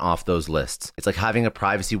information off those lists. It's like having a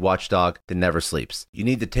privacy watchdog that never sleeps. You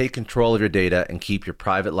need to take control of your data and keep your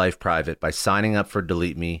private life private by signing up for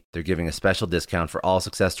Delete Me. They're giving a special discount for all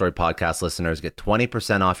Success Story podcast listeners. Get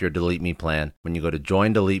 20% off your Delete Me plan when you go to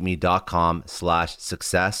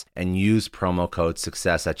joindeleteme.com/success and use promo code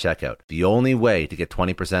success at checkout. The only way to get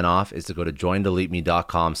 20% off is to go to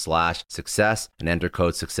joindeleteme.com/success and enter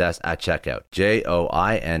code success at checkout.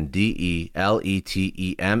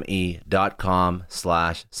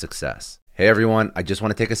 joindeleteme.com/success. Hey everyone, I just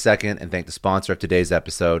want to take a second and thank the sponsor of today's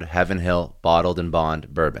episode, Heaven Hill Bottled and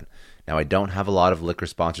Bond Bourbon. Now, I don't have a lot of liquor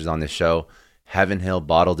sponsors on this show. Heaven Hill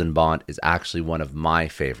Bottled and Bond is actually one of my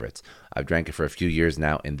favorites. I've drank it for a few years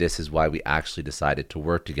now, and this is why we actually decided to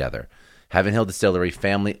work together. Heaven Hill Distillery,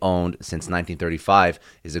 family owned since 1935,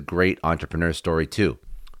 is a great entrepreneur story too.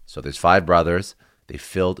 So there's 5 brothers. They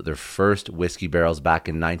filled their first whiskey barrels back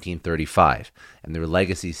in 1935, and their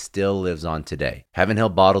legacy still lives on today. Heaven Hill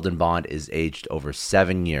Bottled and Bond is aged over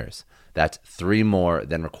 7 years. That's 3 more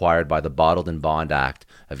than required by the Bottled and Bond Act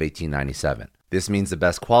of 1897. This means the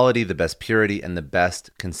best quality, the best purity, and the best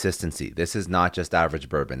consistency. This is not just average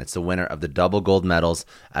bourbon. It's the winner of the double gold medals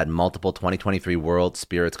at multiple 2023 World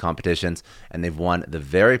Spirits competitions, and they've won the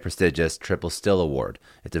very prestigious Triple Still Award.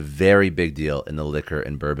 It's a very big deal in the liquor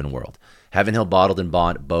and bourbon world. Heaven Hill Bottled and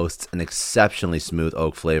Bond boasts an exceptionally smooth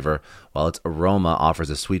oak flavor, while its aroma offers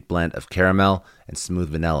a sweet blend of caramel and smooth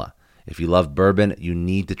vanilla. If you love bourbon, you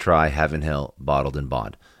need to try Heaven Hill Bottled and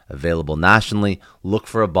Bond. Available nationally, look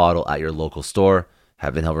for a bottle at your local store.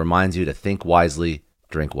 Heaven Hill reminds you to think wisely,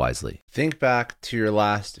 drink wisely. Think back to your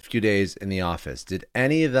last few days in the office. Did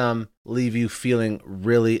any of them leave you feeling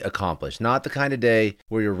really accomplished? Not the kind of day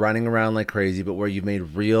where you're running around like crazy, but where you've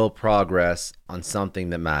made real progress on something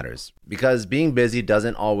that matters. Because being busy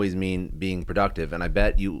doesn't always mean being productive, and I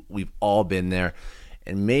bet we've all been there.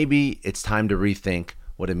 And maybe it's time to rethink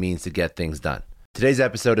what it means to get things done. Today's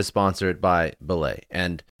episode is sponsored by Belay,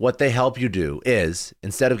 and what they help you do is,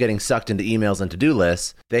 instead of getting sucked into emails and to-do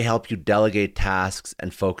lists, they help you delegate tasks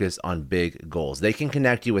and focus on big goals. They can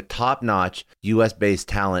connect you with top-notch US-based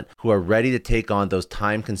talent who are ready to take on those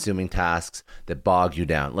time-consuming tasks that bog you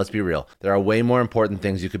down. Let's be real. There are way more important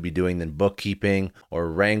things you could be doing than bookkeeping or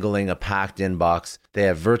wrangling a packed inbox. They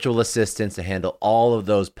have virtual assistants to handle all of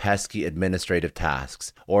those pesky administrative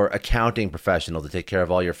tasks, or accounting professional to take care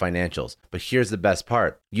of all your financials. But here's the best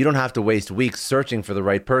part. You don't have to waste weeks searching for the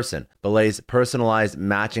right person. Belay's personalized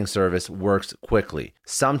matching service works quickly,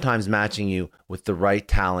 sometimes matching you with the right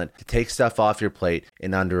talent to take stuff off your plate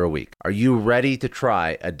in under a week. Are you ready to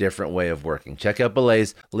try a different way of working? Check out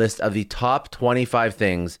Belay's list of the top 25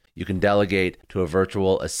 things you can delegate to a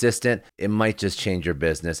virtual assistant. It might just change your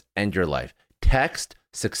business and your life. Text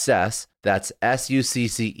SUCCESS, that's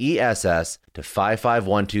SUCCESS, to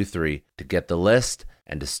 55123 to get the list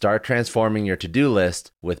and to start transforming your to-do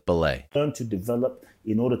list with Belay. Learn to develop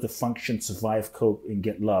in order to function, survive, cope, and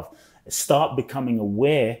get love. Start becoming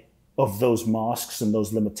aware of those masks and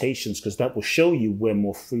those limitations, because that will show you where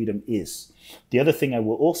more freedom is. The other thing I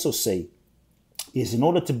will also say is, in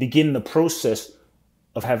order to begin the process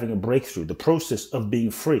of having a breakthrough, the process of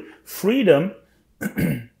being free, freedom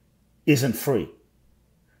isn't free.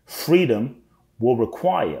 Freedom will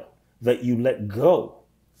require that you let go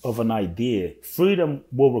of an idea. Freedom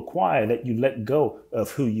will require that you let go of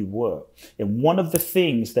who you were. And one of the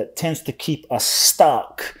things that tends to keep us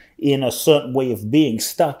stuck in a certain way of being,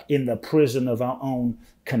 stuck in the prison of our own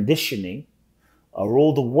conditioning, are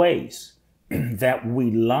all the ways that we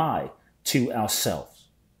lie to ourselves.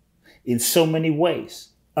 In so many ways,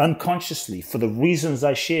 unconsciously, for the reasons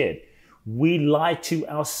I shared, we lie to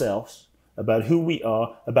ourselves about who we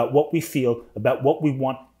are, about what we feel, about what we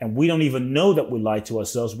want, and we don't even know that we lie to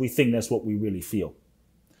ourselves. We think that's what we really feel.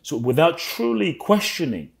 So without truly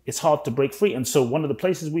questioning, it's hard to break free. And so one of the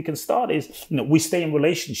places we can start is, we stay in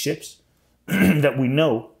relationships that we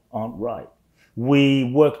know aren't right. We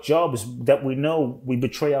work jobs that we know we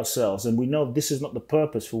betray ourselves, and we know this is not the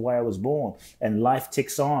purpose for why I was born. And life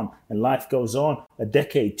ticks on and life goes on. A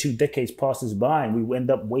decade, 2 decades passes by, and we end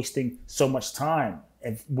up wasting so much time.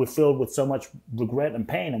 And we're filled with so much regret and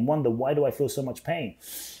pain and wonder, why do I feel so much pain?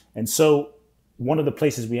 And so one of the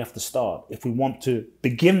places we have to start, if we want to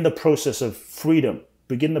begin the process of freedom,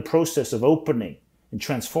 begin the process of opening and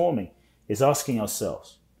transforming, is asking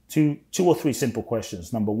ourselves two or three simple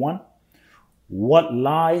questions. Number one, what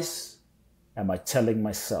lies am I telling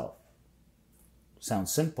myself?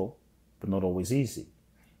 Sounds simple, but not always easy.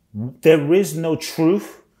 There is no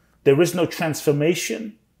truth. There is no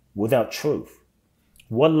transformation without truth.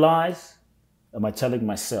 What lies am I telling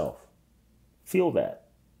myself? Feel that.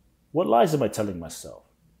 What lies am I telling myself?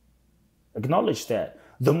 Acknowledge that.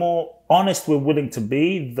 The more honest we're willing to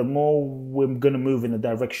be, the more we're going to move in the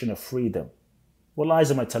direction of freedom. What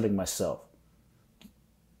lies am I telling myself?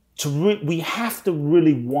 We have to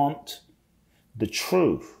really want the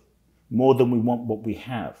truth more than we want what we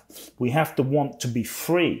have. We have to want to be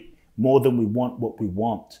free more than we want what we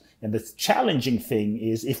want. And the challenging thing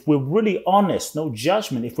is, if we're really honest, no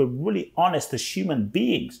judgment, if we're really honest as human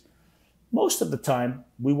beings, most of the time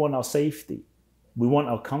we want our safety. We want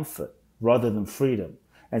our comfort rather than freedom.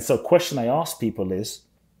 And so the question I ask people is,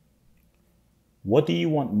 what do you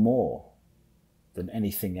want more than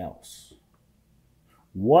anything else?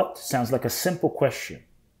 What sounds like a simple question.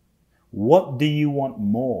 What do you want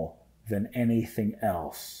more than anything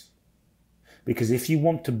else? Because if you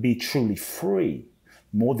want to be truly free,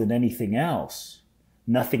 more than anything else,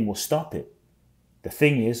 nothing will stop it. The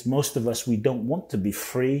thing is, most of us, we don't want to be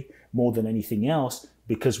free more than anything else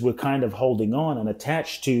because we're kind of holding on and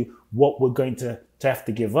attached to what we're going to have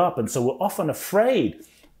to give up. And so we're often afraid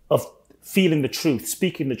of feeling the truth,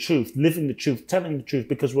 speaking the truth, living the truth, telling the truth,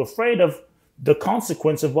 because we're afraid of the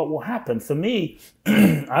consequence of what will happen. For me,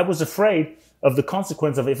 I was afraid of the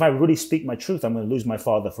consequence of, if I really speak my truth, I'm going to lose my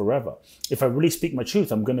father forever. If I really speak my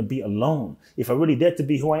truth, I'm going to be alone. If I really dare to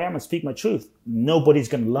be who I am and speak my truth, nobody's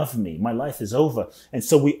going to love me. My life is over. And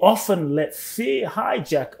so we often let fear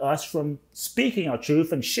hijack us from speaking our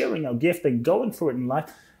truth and sharing our gift and going for it in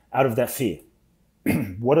life out of that fear.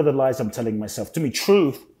 What are the lies I'm telling myself? To me,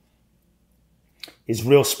 truth is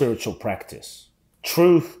real spiritual practice.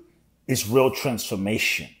 Truth is real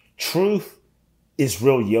transformation. Truth is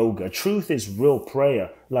real yoga. Truth is real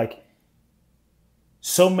prayer. Like,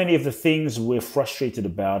 so many of the things we're frustrated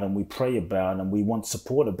about and we pray about and we want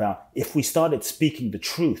support about, if we started speaking the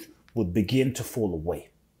truth, would begin to fall away.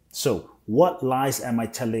 So what lies am I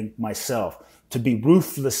telling myself? To be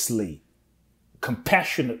ruthlessly,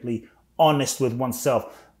 compassionately honest with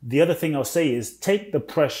oneself. The other thing I'll say is take the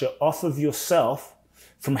pressure off of yourself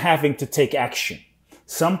from having to take action.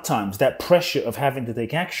 Sometimes that pressure of having to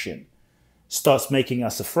take action starts making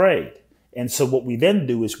us afraid. And so what we then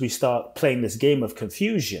do is we start playing this game of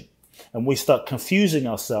confusion, and we start confusing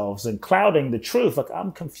ourselves and clouding the truth. Like,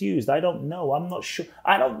 I'm confused. I don't know. I'm not sure.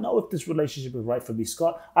 I don't know if this relationship is right for me,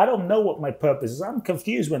 Scott. I don't know what my purpose is. I'm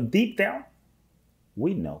confused, when deep down,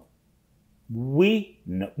 we know. We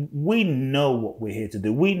know what we're here to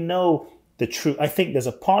do. We know the truth. I think there's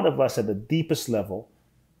a part of us at the deepest level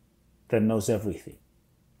that knows everything.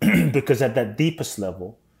 Because at that deepest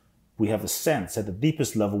level, we have a sense. At the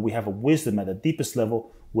deepest level, we have a wisdom. At the deepest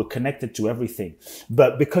level, we're connected to everything.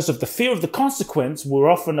 But because of the fear of the consequence, we're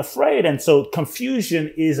often afraid. And so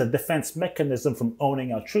confusion is a defense mechanism from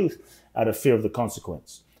owning our truth out of fear of the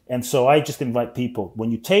consequence. And so I just invite people,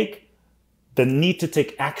 when you take the need to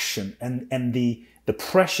take action and the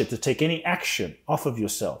pressure to take any action off of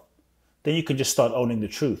yourself, then you can just start owning the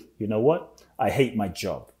truth. You know what? I hate my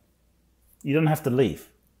job. You don't have to leave.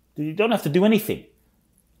 You don't have to do anything.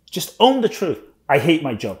 Just own the truth. I hate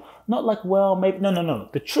my job. Not like, well, maybe, no.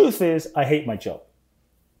 The truth is, I hate my job.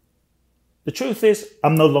 The truth is,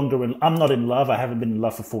 I'm not in love. I haven't been in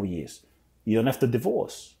love for 4 years. You don't have to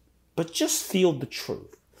divorce, but just feel the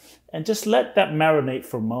truth and just let that marinate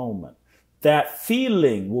for a moment. That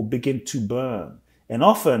feeling will begin to burn. And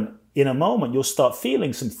often in a moment, you'll start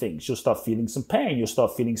feeling some things. You'll start feeling some pain. You'll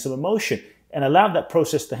start feeling some emotion, and allow that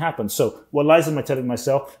process to happen. So what lies am I telling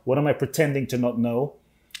myself? What am I pretending to not know?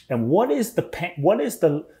 And what is the pain? What is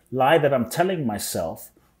the lie that I'm telling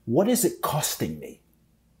myself? What is it costing me?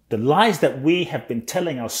 The lies that we have been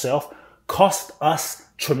telling ourselves cost us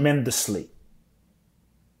tremendously.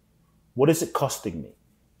 What is it costing me?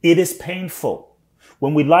 It is painful.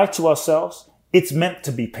 When we lie to ourselves, it's meant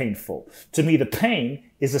to be painful. To me, the pain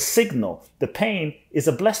is a signal. The pain is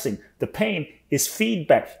a blessing. The pain is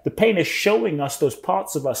feedback. The pain is showing us those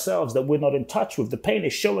parts of ourselves that we're not in touch with. The pain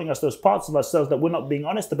is showing us those parts of ourselves that we're not being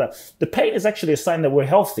honest about. The pain is actually a sign that we're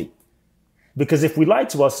healthy. Because if we lied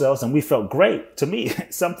to ourselves and we felt great, to me,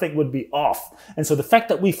 something would be off. And so the fact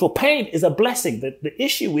that we feel pain is a blessing. The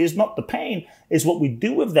issue is not the pain, is what we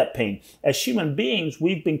do with that pain. As human beings,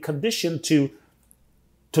 we've been conditioned to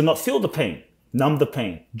not feel the pain. Numb the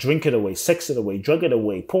pain, drink it away, sex it away, drug it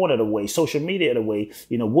away, porn it away, social media it away,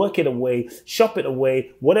 work it away, shop it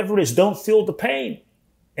away, whatever it is, don't feel the pain.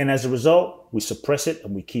 And as a result, we suppress it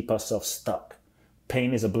and we keep ourselves stuck.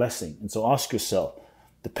 Pain is a blessing. And so ask yourself,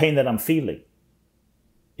 the pain that I'm feeling,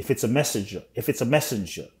 if it's a messenger,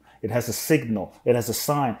 it has a signal, it has a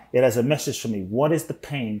sign, it has a message for me. What is the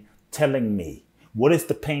pain telling me? What is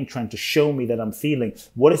the pain trying to show me that I'm feeling?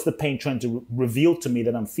 What is the pain trying to reveal to me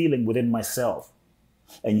that I'm feeling within myself?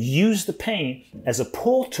 And use the pain as a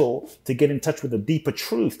portal to get in touch with a deeper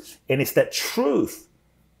truth. And it's that truth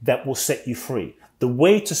that will set you free. The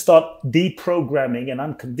way to start deprogramming and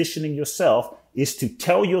unconditioning yourself is to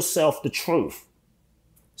tell yourself the truth.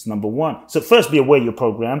 It's number one. So first, be aware you're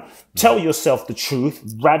programmed. Tell yourself the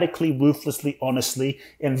truth, radically, ruthlessly, honestly,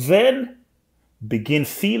 and then begin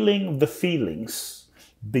feeling the feelings.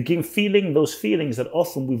 Begin feeling those feelings that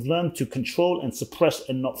often we've learned to control and suppress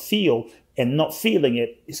and not feel, and not feeling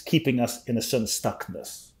it is keeping us in a certain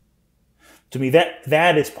stuckness. To me,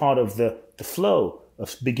 that is part of the flow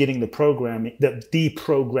of beginning the programming, the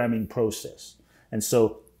deprogramming process. And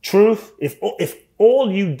so truth, if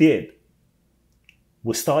all you did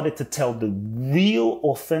was started to tell the real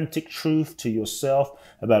authentic truth to yourself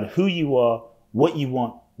about who you are, what you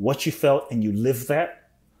want, what you felt, and you live that,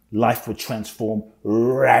 life would transform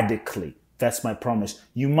radically. That's my promise.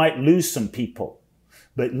 You might lose some people,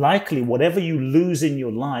 but likely whatever you lose in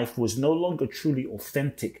your life was no longer truly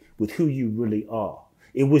authentic with who you really are.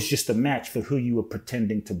 It was just a match for who you were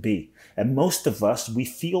pretending to be. And most of us, we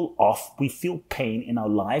feel off, we feel pain in our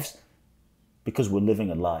lives because we're living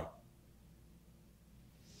a lie.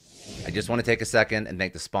 I just want to take a second and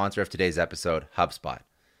thank the sponsor of today's episode, HubSpot.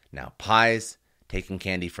 Now, pies, taking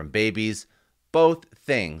candy from babies, both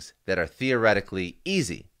things that are theoretically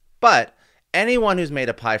easy. But anyone who's made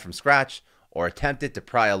a pie from scratch or attempted to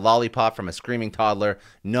pry a lollipop from a screaming toddler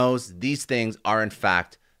knows these things are in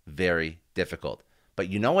fact very difficult. But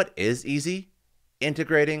you know what is easy?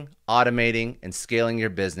 Integrating, automating, and scaling your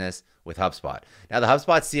business with HubSpot. Now, the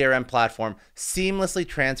HubSpot CRM platform seamlessly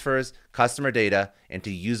transfers customer data into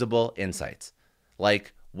usable insights,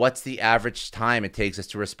 like what's the average time it takes us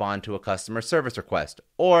to respond to a customer service request,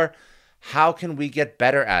 or how can we get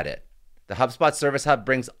better at it? The HubSpot Service Hub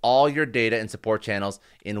brings all your data and support channels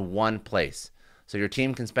in one place. so your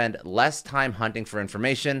team can spend less time hunting for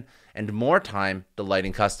information and more time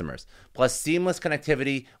delighting customers. Plus, seamless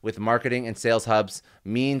connectivity with marketing and sales hubs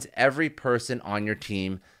means every person on your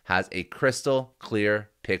team has a crystal clear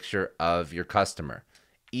picture of your customer.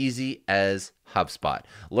 Easy as HubSpot.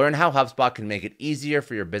 Learn how HubSpot can make it easier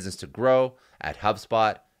for your business to grow at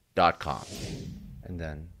HubSpot.com. And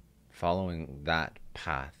then following that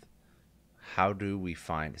path, how do we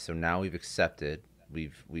find, so now we've accepted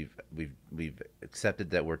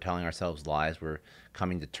that we're telling ourselves lies, we're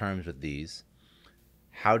coming to terms with these.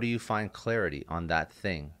 How do you find clarity on that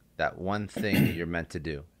thing, that one thing that you're meant to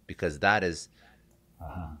do? Because that is,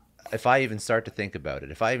 if I even start to think about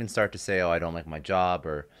it, if I even start to say, oh, I don't like my job,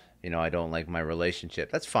 or, I don't like my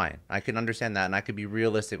relationship, that's fine. I can understand that, and I could be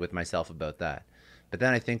realistic with myself about that. But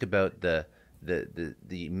then I think about the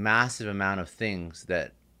massive amount of things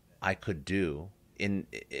that I could do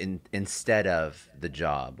instead of the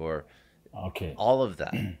job, or all of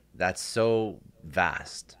that. That's so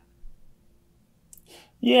vast.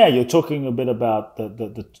 Yeah, you're talking a bit about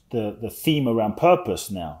the theme around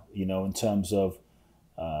purpose now, in terms of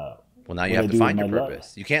well, now you have to find your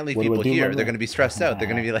purpose. You can't leave people here. They're going to be stressed out. They're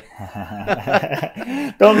going to be like,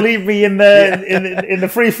 don't leave me in the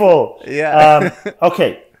free fall. Yeah.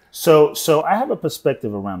 Okay. So I have a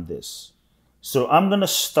perspective around this. So I'm going to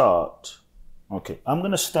start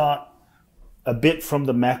a bit from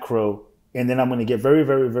the macro, and then I'm going to get very,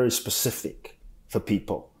 very, very specific for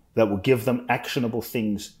people that will give them actionable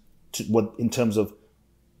things in terms of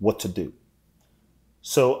what to do.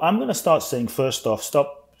 So I'm going to start saying, first off,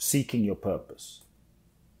 stop seeking your purpose.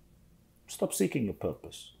 Stop seeking your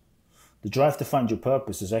purpose. The drive to find your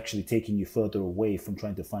purpose is actually taking you further away from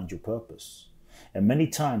trying to find your purpose. And many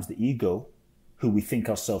times the ego, who we think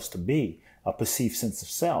ourselves to be, our perceived sense of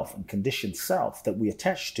self and conditioned self that we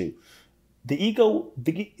attach to, the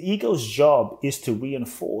ego's job is to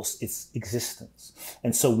reinforce its existence.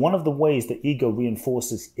 And so one of the ways the ego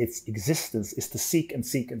reinforces its existence is to seek and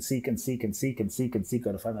seek and seek and seek and seek and seek and seek,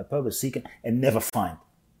 gotta find my purpose, seek it, and never find.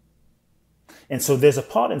 And so there's a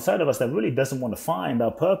part inside of us that really doesn't want to find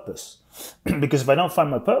our purpose. Because if I don't find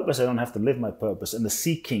my purpose, I don't have to live my purpose. And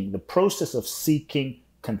the process of seeking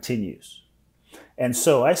continues. And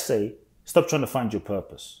so I say, stop trying to find your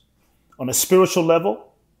purpose. On a spiritual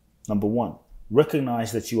level, number one,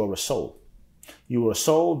 recognize that you are a soul. You are a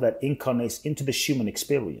soul that incarnates into this human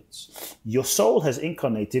experience. Your soul has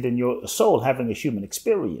incarnated, and you're a soul having a human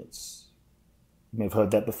experience. You may have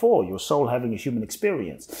heard that before. Your soul having a human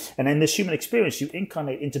experience. And in this human experience, you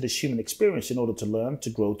incarnate into this human experience in order to learn, to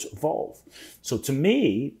grow, to evolve. So to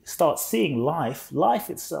me, start seeing life. Life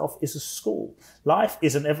itself is a school. Life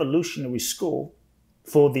is an evolutionary school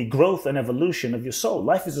for the growth and evolution of your soul.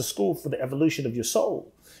 Life is a school for the evolution of your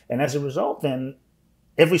soul. And as a result, then,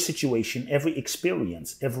 every situation, every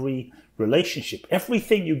experience, every relationship,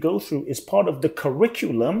 everything you go through is part of the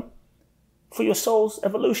curriculum for your soul's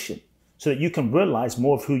evolution, so that you can realize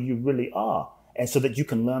more of who you really are, and so that you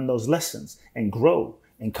can learn those lessons and grow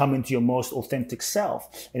and come into your most authentic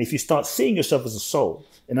self. And if you start seeing yourself as a soul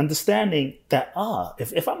and understanding that,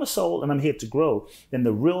 if I'm a soul and I'm here to grow, then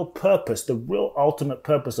the real purpose, the real ultimate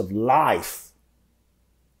purpose of life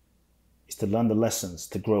is to learn the lessons,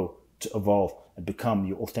 to grow, to evolve, and become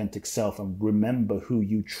your authentic self, and remember who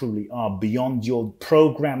you truly are beyond your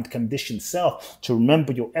programmed, conditioned self, to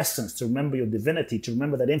remember your essence, to remember your divinity, to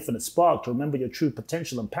remember that infinite spark, to remember your true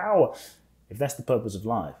potential and power. If that's the purpose of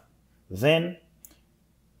life, then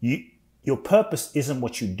your purpose isn't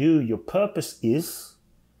what you do. Your purpose is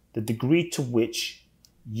the degree to which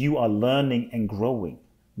you are learning and growing,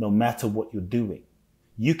 no matter what you're doing.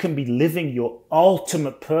 You can be living your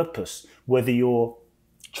ultimate purpose, whether you're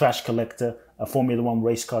a trash collector, a Formula One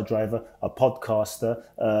race car driver, a podcaster,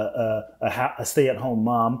 a stay-at-home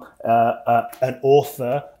mom, an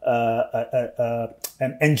author,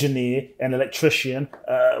 an engineer, an electrician,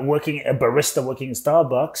 a barista working in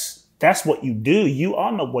Starbucks. That's what you do. You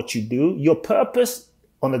are not what you do. Your purpose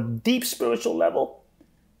on a deep spiritual level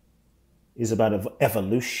is about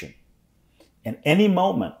evolution. And any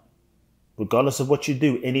moment, regardless of what you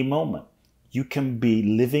do, any moment, you can be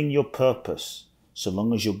living your purpose so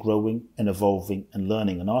long as you're growing and evolving and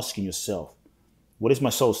learning and asking yourself, what is my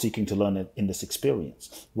soul seeking to learn in this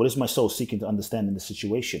experience? What is my soul seeking to understand in this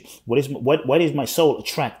situation? Why did my soul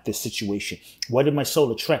attract this situation? Why did my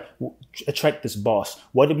soul attract this boss?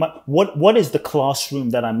 What is the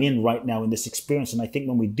classroom that I'm in right now in this experience? And I think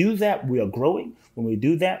when we do that, we are growing. When we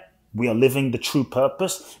do that, we are living the true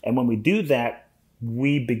purpose. And when we do that,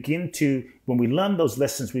 when we learn those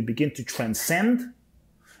lessons, we begin to transcend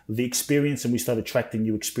the experience, and we start attracting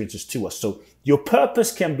new experiences to us. So your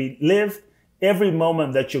purpose can be lived Every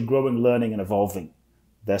moment that you're growing, learning, and evolving.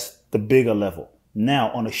 That's the bigger level.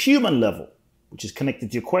 Now, on a human level, which is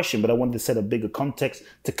connected to your question, but I wanted to set a bigger context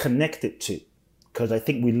to connect it to, because I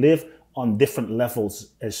think we live on different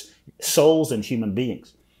levels as souls and human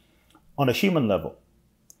beings. On a human level,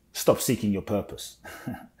 stop seeking your purpose.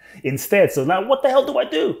 Instead, so now what the hell do I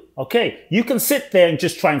do? Okay, you can sit there and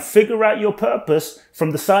just try and figure out your purpose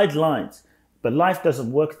from the sidelines, but life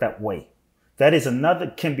doesn't work that way. That is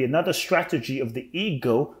can be another strategy of the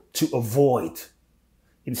ego to avoid.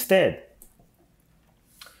 Instead,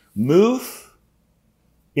 move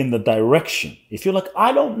in the direction. If you're like,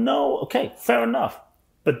 I don't know, okay, fair enough.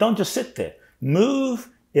 But don't just sit there. Move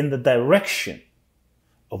in the direction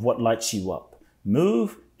of what lights you up.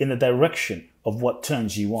 Move in the direction of what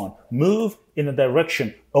turns you on. Move in the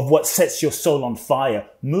direction of what sets your soul on fire.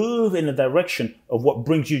 Move in the direction of what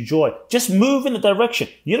brings you joy. Just move in the direction.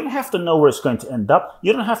 You don't have to know where it's going to end up.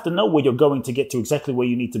 You don't have to know where you're going to get to exactly where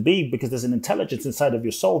you need to be, because there's an intelligence inside of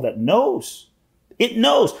your soul that knows. It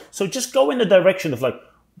knows. So just go in the direction of like,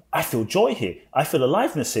 I feel joy here. I feel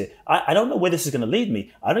aliveness here. I don't know where this is going to lead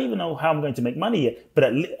me. I don't even know how I'm going to make money yet. But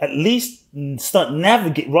at least start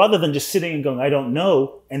navigate rather than just sitting and going, I don't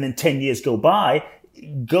know. And then 10 years go by.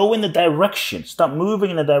 Go in the direction. Start moving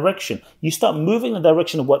in the direction. You start moving in the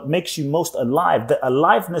direction of what makes you most alive. The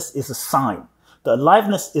aliveness is a sign. The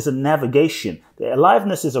aliveness is a navigation. The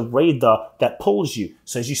aliveness is a radar that pulls you.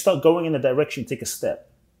 So as you start going in the direction, take a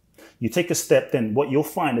step. You take a step, then what you'll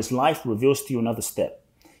find is life reveals to you another step.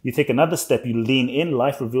 You take another step, you lean in,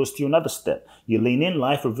 life reveals to you another step. You lean in,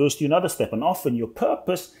 life reveals to you another step. And often your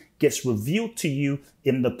purpose gets revealed to you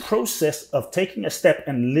in the process of taking a step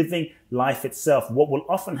and living life itself. What will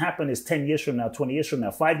often happen is 10 years from now, 20 years from now,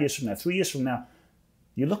 5 years from now, 3 years from now,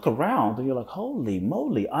 you look around and you're like, holy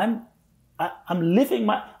moly, I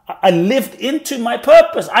lived into my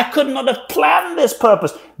purpose. I could not have planned this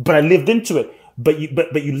purpose, but I lived into it. But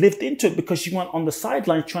you lived into it because you weren't on the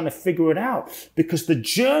sidelines trying to figure it out. Because the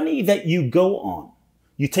journey that you go on,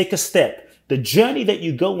 you take a step. The journey that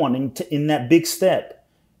you go on in that big step,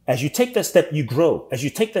 as you take that step, you grow. As you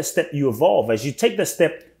take that step, you evolve. As you take that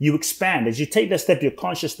step, you expand. As you take that step, your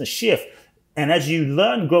consciousness shifts. And as you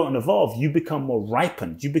learn, grow, and evolve, you become more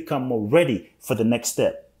ripened. You become more ready for the next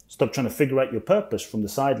step. Stop trying to figure out your purpose from the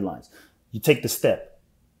sidelines. You take the step.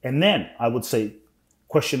 And then I would say,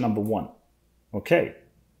 question number 1. Okay,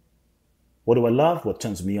 what do I love? What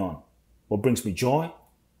turns me on? What brings me joy?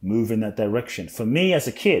 Move in that direction. For me as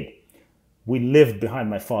a kid, we lived behind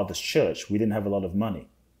my father's church. We didn't have a lot of money.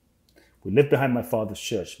 We lived behind my father's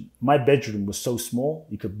church. My bedroom was so small,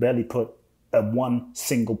 you could barely put a one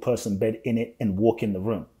single person bed in it and walk in the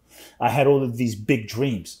room. I had all of these big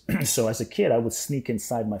dreams. So as a kid, I would sneak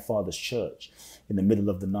inside my father's church in the middle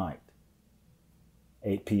of the night,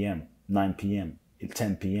 8 p.m., 9 p.m.,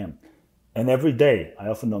 10 p.m., and every day, I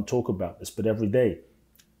often don't talk about this, but every day,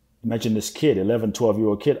 imagine this kid, 11,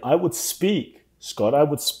 12-year-old kid, I would speak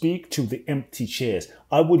to the empty chairs.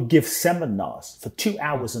 I would give seminars for 2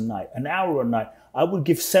 hours a night, an hour a night. I would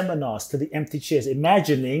give seminars to the empty chairs,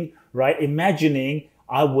 imagining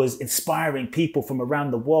I was inspiring people from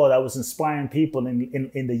around the world. I was inspiring people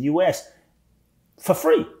in the US for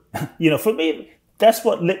free. For me, that's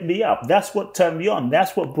what lit me up. That's what turned me on.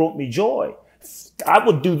 That's what brought me joy. I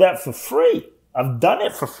would do that for free. I've done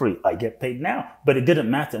it for free. I get paid now, but it didn't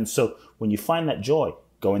matter. And so when you find that joy,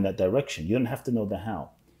 go in that direction. You don't have to know the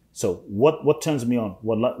how. So what turns me on?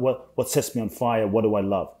 What sets me on fire? What do I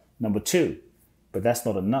love? Number 2, but that's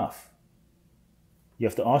not enough. You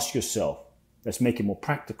have to ask yourself, let's make it more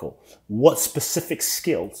practical. What specific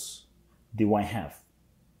skills do I have?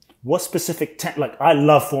 What specific, like I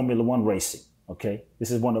love Formula One racing. Okay.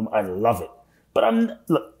 This is one of them. I love it. But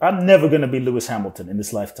I'm never going to be Lewis Hamilton in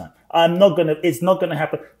this lifetime. It's not going to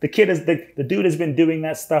happen. The dude has been doing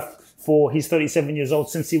that stuff he's 37 years old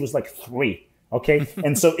since he was like 3. Okay.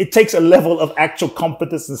 And so it takes a level of actual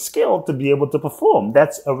competence and skill to be able to perform.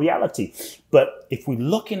 That's a reality. But if we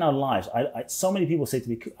look in our lives, so many people say to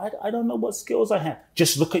me, I don't know what skills I have.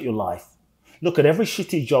 Just look at your life. Look at every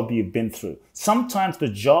shitty job you've been through. Sometimes the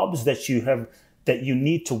jobs that you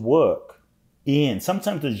need to work in,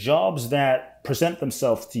 sometimes the jobs that present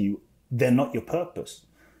themselves to you, they're not your purpose.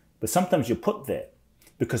 But sometimes you're put there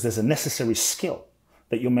because there's a necessary skill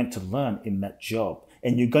that you're meant to learn in that job.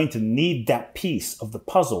 And you're going to need that piece of the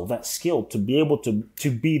puzzle, that skill, to be able to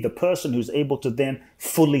be the person who's able to then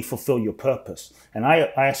fully fulfill your purpose. And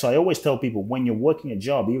so I always tell people, when you're working a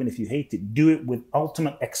job, even if you hate it, do it with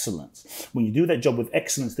ultimate excellence. When you do that job with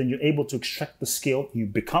excellence, then you're able to extract the skill. You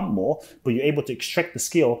become more, but you're able to extract the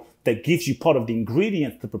skill that gives you part of the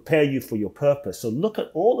ingredients to prepare you for your purpose. So look at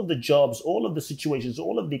all of the jobs, all of the situations,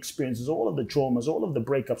 all of the experiences, all of the traumas, all of the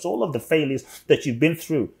breakups, all of the failures that you've been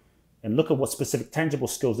through, and look at what specific tangible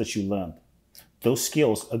skills that you learned. Those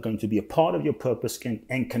skills are going to be a part of your purpose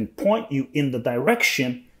and can point you in the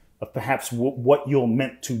direction of perhaps what you're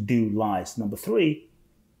meant to do lies. Number 3,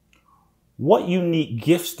 what unique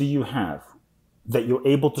gifts do you have that you're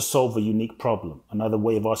able to solve a unique problem? Another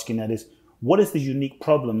way of asking that is, what is the unique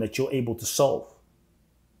problem that you're able to solve?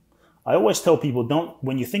 I always tell people,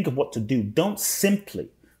 when you think of what to do, don't simply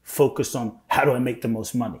focus on how do I make the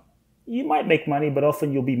most money. You might make money, but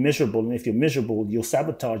often you'll be miserable. And if you're miserable, you'll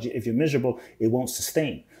sabotage it. If you're miserable, it won't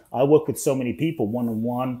sustain. I work with so many people,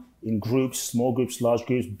 one-on-one, in groups, small groups, large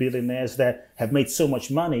groups, billionaires that have made so much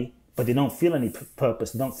money, but they don't feel any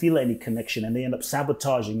purpose. They don't feel any connection, and they end up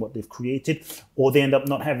sabotaging what they've created, or they end up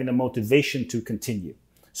not having the motivation to continue.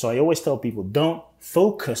 So I always tell people, don't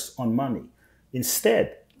focus on money.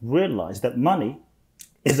 Instead, realize that money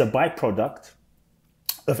is a byproduct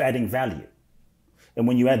of adding value. And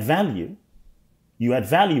when you add value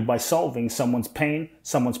by solving someone's pain,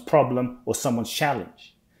 someone's problem, or someone's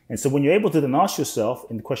challenge. And so when you're able to then ask yourself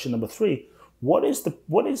in question number 3, what is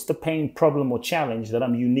the pain, problem, or challenge that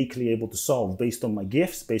I'm uniquely able to solve based on my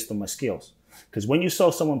gifts, based on my skills? Because when you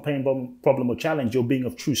solve someone's pain, problem, or challenge, you're being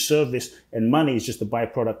of true service, and money is just a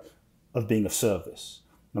byproduct of being of service.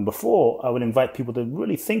 Number 4, I would invite people to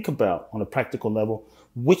really think about, on a practical level,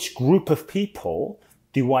 which group of people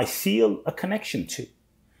do I feel a connection to?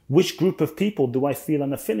 Which group of people do I feel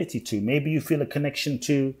an affinity to? Maybe you feel a connection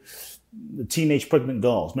to the teenage pregnant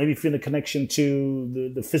girls. Maybe you feel a connection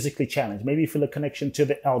to the physically challenged. Maybe you feel a connection to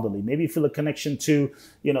the elderly. Maybe you feel a connection to,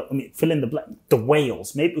 fill in the blank, the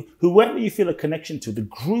whales. Maybe whoever you feel a connection to, the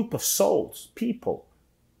group of souls, people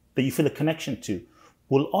that you feel a connection to,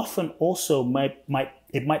 will often also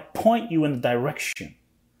might point you in the direction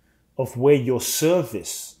of where your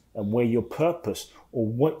service and where your purpose, or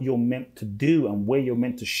what you're meant to do and where you're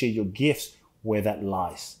meant to share your gifts, where that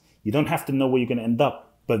lies. You don't have to know where you're going to end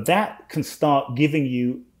up, but that can start giving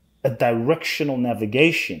you a directional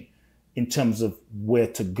navigation in terms of where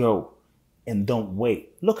to go. And don't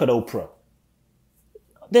wait. Look at Oprah.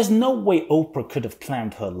 There's no way Oprah could have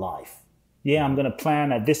planned her life. Yeah, I'm going to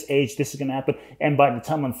plan at this age, this is going to happen. And by the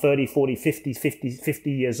time I'm 30, 40,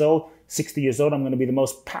 50 years old, 60 years old, I'm going to be the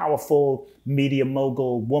most powerful media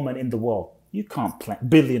mogul woman in the world. You can't plan,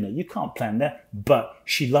 billionaire, you can't plan that. But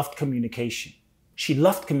she loved communication. She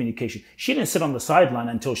loved communication. She didn't sit on the sideline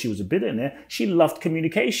until she was a billionaire. She loved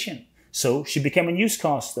communication. So she became a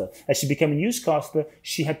newscaster. As she became a newscaster,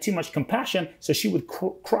 she had too much compassion, so she would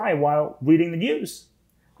cry while reading the news.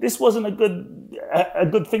 This wasn't a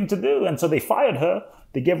good thing to do, and so they fired her.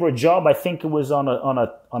 They gave her a job. I think it was on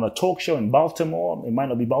a talk show in Baltimore. It might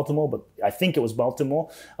not be Baltimore, but I think it was Baltimore,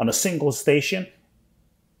 on a single station.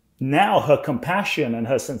 Now her compassion and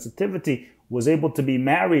her sensitivity was able to be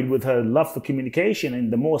married with her love for communication,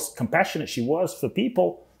 and the more compassionate she was for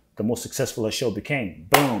people, the more successful her show became.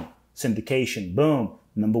 Boom, syndication. Boom,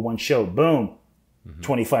 #1 show. Boom.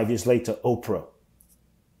 25 years later, Oprah.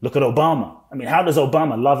 Look at Obama. I mean, how does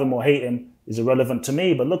Obama, love him or hate him, is irrelevant to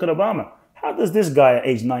me, but look at Obama. How does this guy at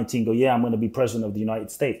age 19 go, yeah, I'm going to be president of the United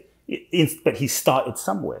States? But he started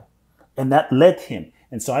somewhere, and that led him.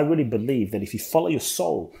 And so I really believe that if you follow your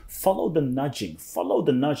soul, follow the nudging.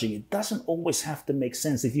 It doesn't always have to make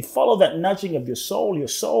sense. If you follow that nudging of your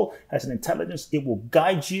soul has an intelligence, it will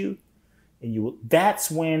guide you, and that's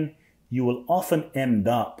when you will often end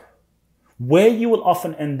up. Where you will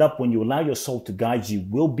often end up when you allow your soul to guide you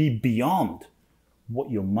will be beyond what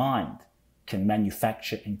your mind can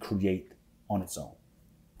manufacture and create on its own.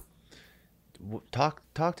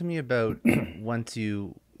 Talk to me about once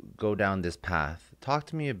you go down this path. Talk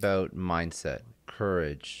to me about mindset,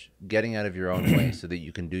 courage, getting out of your own way so that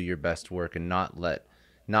you can do your best work and not let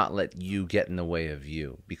you get in the way of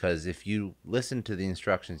you. Because if you listen to the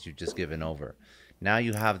instructions you've just given over, now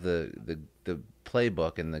you have the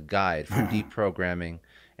playbook and the guide for deprogramming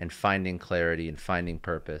and finding clarity and finding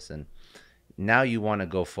purpose. And now you want to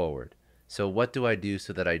go forward. So what do I do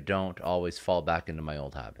so that I don't always fall back into my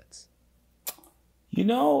old habits?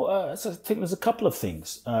 I think there's a couple of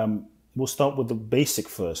things. We'll start with the basic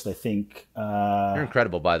first. I think you're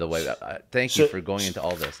incredible, by the way. Thank you for going into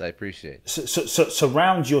all this. I appreciate it. So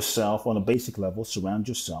surround yourself on a basic level. Surround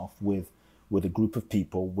yourself with with a group of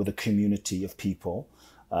people, with a community of people,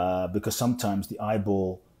 because sometimes the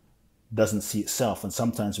eyeball doesn't see itself. And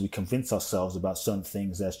sometimes we convince ourselves about certain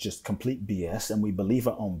things as just complete BS, and we believe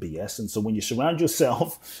our own BS. And so when you surround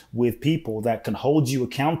yourself with people that can hold you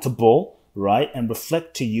accountable, right, and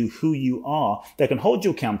reflect to you who you are, that can hold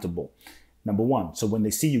you accountable, number one. So when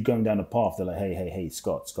they see you going down a path, they're like, hey,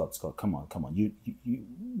 Scott, come on. You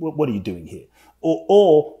what are you doing here?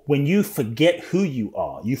 Or when you forget who you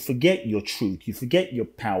are, you forget your truth, you forget your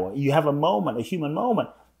power, you have a moment, a human moment,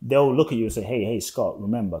 they'll look at you and say, hey, Scott,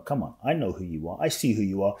 remember, come on, I know who you are. I see who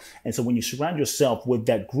you are. And so when you surround yourself with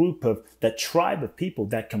that group of, that tribe of people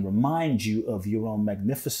that can remind you of your own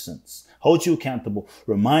magnificence, hold you accountable,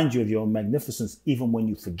 remind you of your own magnificence, even when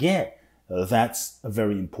you forget, that's a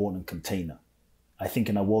very important container. I think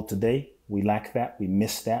in our world today, we lack that. We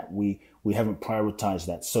miss that. We haven't prioritized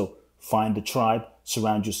that. So find a tribe,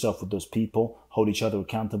 surround yourself with those people, hold each other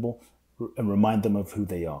accountable, and remind them of who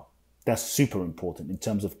they are. That's super important in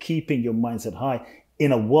terms of keeping your mindset high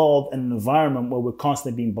in a world and an environment where we're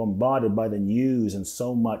constantly being bombarded by the news and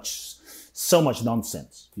so much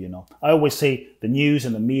nonsense. You know, I always say the news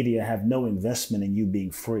and the media have no investment in you being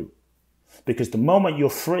free, because the moment you're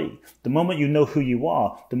free, the moment you know who you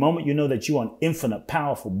are, the moment you know that you are an infinite,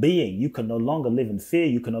 powerful being, you can no longer live in fear.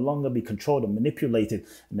 You can no longer be controlled and manipulated.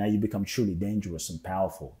 And now you become truly dangerous and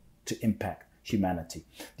powerful to impact humanity.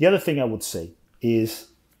 The other thing I would say is,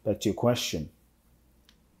 back to your question.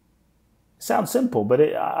 It sounds simple, but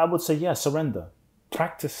I would say, surrender.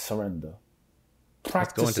 Practice surrender.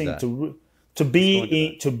 Practicing to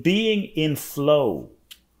being in flow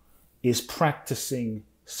is practicing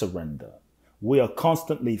surrender. We are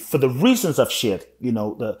constantly, for the reasons I've shared, you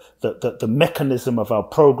know, the mechanism of our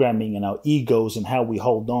programming and our egos and how we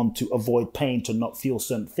hold on to avoid pain, to not feel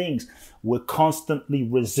certain things. We're constantly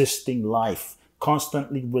resisting life,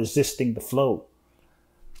 constantly resisting the flow.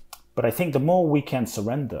 But I think the more we can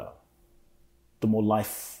surrender, the more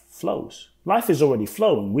life flows. Life is already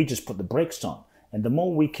flowing. We just put the brakes on. And the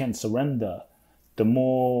more we can surrender, the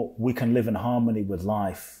more we can live in harmony with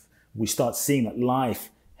life. We start seeing that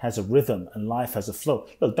life has a rhythm and life has a flow.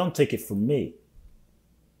 Look, don't take it from me.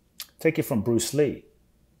 Take it from Bruce Lee.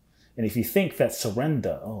 And if you think that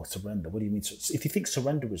surrender, what do you mean? If you think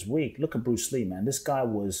surrender is weak, look at Bruce Lee, man. This guy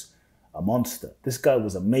was a monster. This guy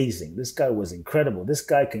was amazing. This guy was incredible. This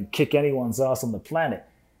guy can kick anyone's ass on the planet.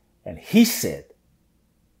 And he said,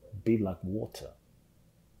 be like water.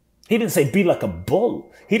 He didn't say be like a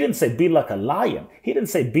bull. He didn't say be like a lion. He didn't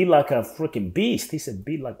say be like a freaking beast. He said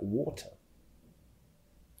be like water.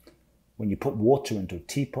 When you put water into a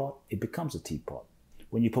teapot, it becomes a teapot.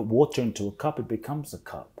 When you put water into a cup, it becomes a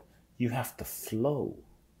cup. You have to flow.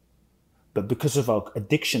 But because of our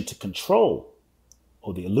addiction to control,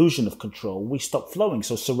 or the illusion of control, we stop flowing.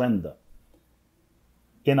 So surrender.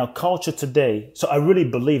 In our culture today, so I really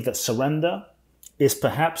believe that surrender is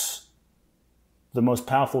perhaps the most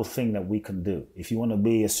powerful thing that we can do. If you want to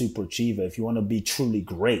be a super achiever, if you want to be truly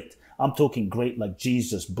great, I'm talking great like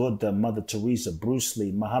Jesus, Buddha, Mother Teresa, Bruce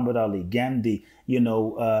Lee, Muhammad Ali, Gandhi,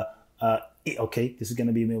 okay, this is going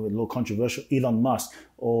to be maybe a little controversial, Elon Musk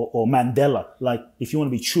or Mandela. Like, if you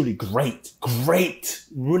want to be truly great,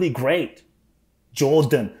 really great,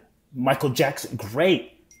 Jordan, Michael Jackson,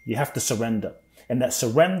 great, you have to surrender. And that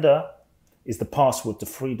surrender is the password to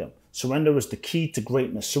freedom. Surrender is the key to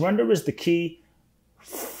greatness. Surrender is the key,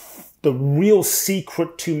 the real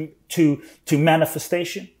secret to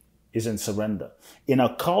manifestation is in surrender. In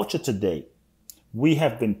our culture today, we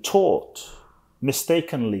have been taught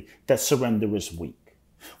mistakenly that surrender is weak.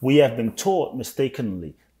 We have been taught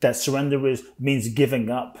mistakenly that surrender means giving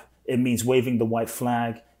up. It means waving the white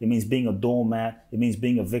flag. It means being a doormat. It means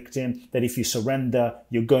being a victim. That if you surrender,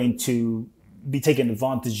 you're going to be taken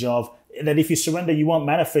advantage of. That if you surrender, you won't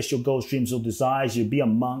manifest your goals, dreams, or desires. You'll be a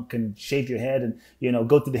monk and shave your head and,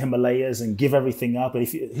 go to the Himalayas and give everything up. But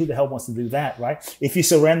who the hell wants to do that, right? If you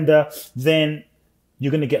surrender, then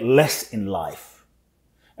you're going to get less in life.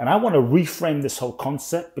 And I want to reframe this whole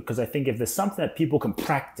concept, because I think if there's something that people can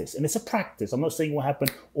practice, and it's a practice, I'm not saying it will happen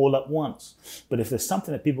all at once, but if there's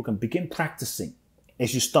something that people can begin practicing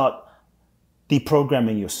as you start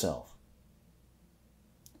deprogramming yourself,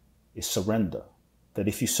 is surrender. That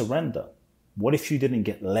if you surrender, what if you didn't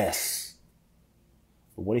get less?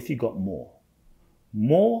 But what if you got more?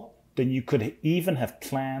 More than you could even have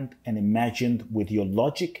planned and imagined with your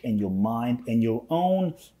logic and your mind and your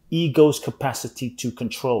own ego's capacity to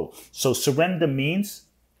control. So surrender means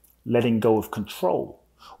letting go of control,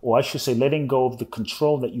 or I should say letting go of the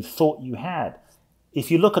control that you thought you had.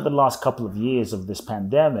 If you look at the last couple of years of this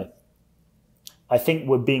pandemic, I think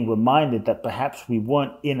we're being reminded that perhaps we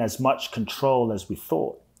weren't in as much control as we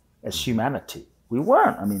thought as humanity. We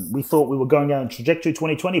weren't. I mean, we thought we were going down a trajectory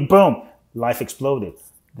 2020, boom, life exploded.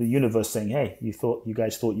 The universe saying, hey, you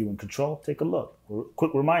guys thought you were in control? Take a look.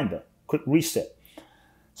 Quick reminder, quick reset.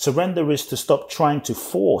 Surrender is to stop trying to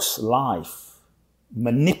force life,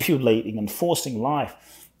 manipulating and forcing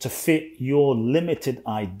life to fit your limited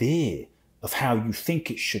idea of how you think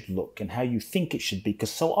it should look and how you think it should be.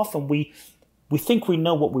 Because so often we think we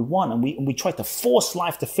know what we want, and we try to force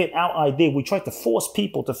life to fit our idea. We try to force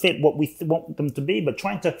people to fit what we want them to be, but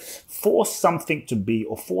trying to force something to be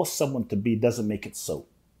or force someone to be doesn't make it so.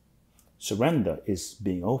 Surrender is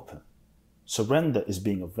being open. Surrender is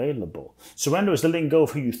being available. Surrender is letting go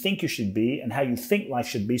of who you think you should be and how you think life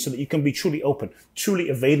should be so that you can be truly open, truly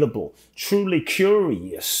available, truly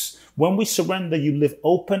curious. When we surrender, you live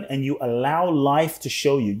open and you allow life to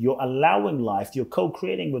show you. You're allowing life. You're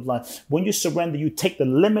co-creating with life. When you surrender, you take the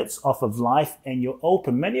limits off of life and you're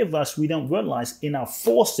open. Many of us, we don't realize in our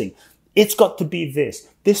forcing, it's got to be this.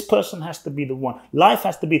 This person has to be the one. Life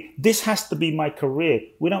has to be, this has to be my career.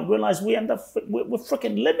 We don't realize we're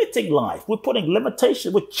freaking limiting life. We're putting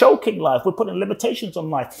limitations, we're choking life. We're putting limitations on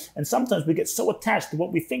life. And sometimes we get so attached to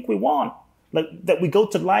what we think we want, like that we go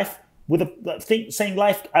to life with saying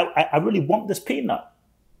life, I really want this peanut.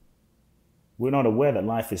 We're not aware that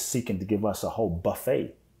life is seeking to give us a whole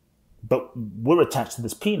buffet. But we're attached to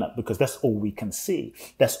this peanut because that's all we can see.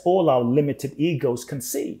 That's all our limited egos can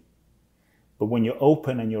see. But when you're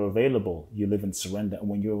open and you're available, you live in surrender. And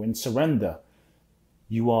when you're in surrender,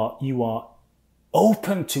 you are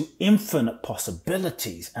open to infinite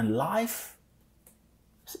possibilities. And life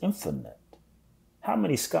is infinite. How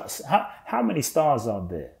many stars are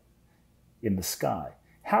there in the sky?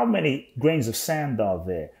 How many grains of sand are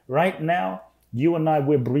there? Right now, you and I,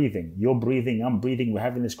 we're breathing. You're breathing, I'm breathing. We're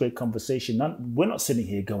having this great conversation. We're not sitting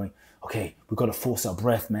here going, okay, we've got to force our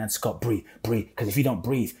breath, man. Scott, breathe. Because if you don't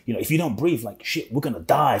breathe, like shit, we're going to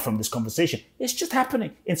die from this conversation. It's just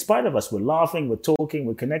happening. In spite of us, we're laughing, we're talking,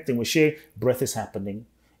 we're connecting, we're sharing. Breath is happening.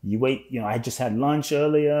 You wait, I just had lunch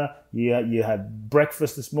earlier. You had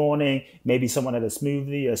breakfast this morning. Maybe someone had a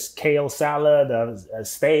smoothie, a kale salad, a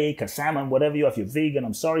steak, a salmon, whatever you have. If you're vegan,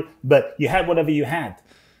 I'm sorry. But you had whatever you had.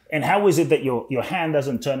 And how is it that your hand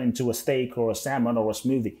doesn't turn into a steak or a salmon or a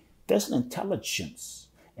smoothie? There's an intelligence,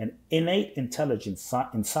 an innate intelligence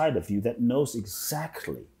inside of you that knows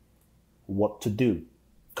exactly what to do.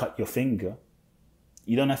 Cut your finger.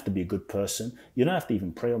 You don't have to be a good person. You don't have to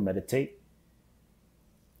even pray or meditate.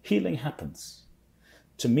 Healing happens.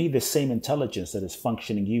 To me, the same intelligence that is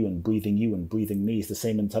functioning you and breathing me is the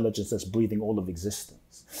same intelligence that's breathing all of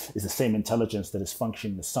existence. Is the same intelligence that is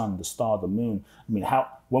functioning the sun, the star, the moon. I mean,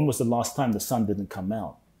 when was the last time the sun didn't come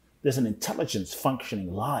out? There's an intelligence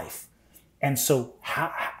functioning life. And so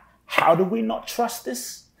how do we not trust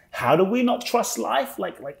this? How do we not trust life?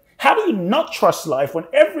 Like, how do you not trust life when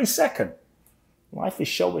every second life is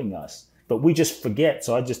showing us? But we just forget.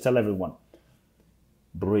 So I just tell everyone,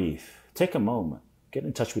 breathe. Take a moment. Get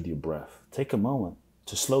in touch with your breath. Take a moment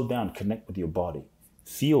to slow down, connect with your body.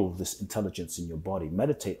 Feel this intelligence in your body.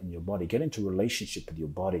 Meditate on your body. Get into relationship with your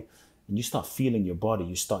body. And you start feeling your body.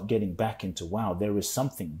 You start getting back into, wow, there is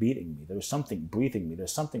something beating me. There is something breathing me.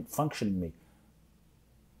 There's something functioning me.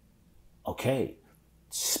 Okay.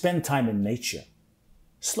 Spend time in nature.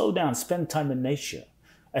 Slow down. Spend time in nature.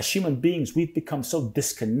 As human beings, we've become so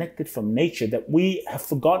disconnected from nature that we have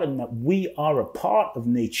forgotten that we are a part of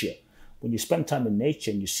nature. When you spend time in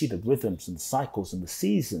nature and you see the rhythms and the cycles and the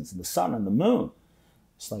seasons and the sun and the moon,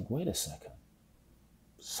 it's like, wait a second.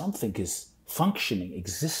 Something is functioning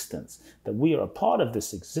existence, that we are a part of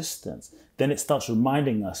this existence. Then it starts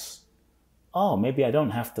reminding us, oh, maybe I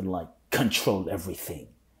don't have to control everything.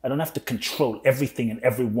 I don't have to control everything and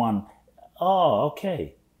everyone. Oh,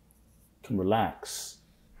 okay. I can relax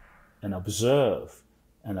and observe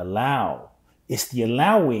and allow. It's the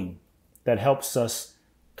allowing that helps us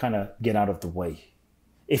kind of get out of the way.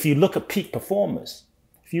 If you look at peak performers,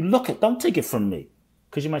 don't take it from me,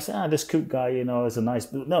 because you might say, this cute guy, is a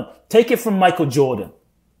nice, no, take it from Michael Jordan.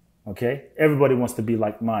 Okay. Everybody wants to be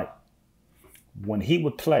like Mike. When he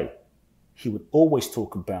would play, he would always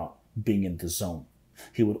talk about being in the zone.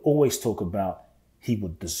 He would always talk about he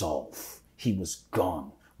would dissolve. He was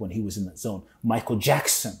gone when he was in that zone. Michael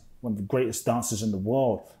Jackson, one of the greatest dancers in the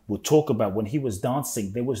world, would talk about when he was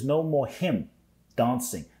dancing, there was no more him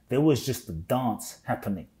dancing. There was just the dance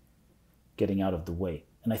happening, getting out of the way.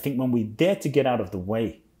 And I think when we dare to get out of the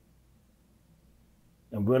way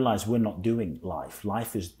and realize we're not doing life,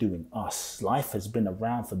 life is doing us. Life has been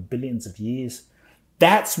around for billions of years.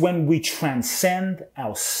 That's when we transcend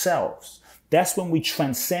ourselves. That's when we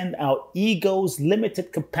transcend our ego's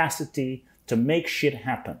limited capacity to make shit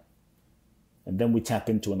happen. And then we tap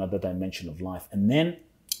into another dimension of life. And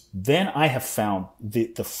then I have found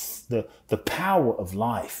the power of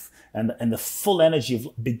life and the full energy of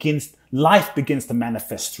life begins to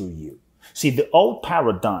manifest through you. See, the old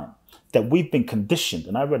paradigm that we've been conditioned,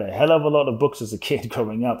 and I read a hell of a lot of books as a kid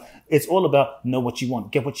growing up. It's all about know what you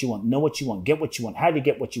want, get what you want, know what you want, get what you want, how to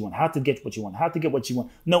get what you want, how to get what you want, how to get what you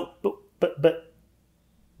want. No, but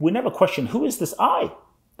we never question, who is this I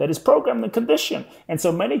that is programmed and conditioned? And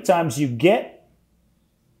so many times you get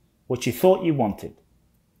what you thought you wanted.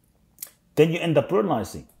 Then you end up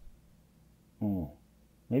realizing,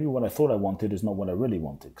 maybe what I thought I wanted is not what I really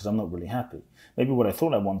wanted, because I'm not really happy. Maybe what I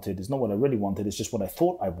thought I wanted is not what I really wanted. It's just what I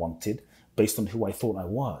thought I wanted based on who I thought I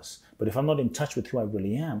was. But if I'm not in touch with who I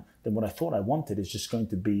really am, then what I thought I wanted is just going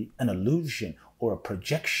to be an illusion or a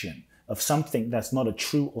projection of something that's not a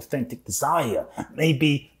true, authentic desire.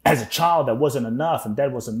 Maybe as a child, that wasn't enough and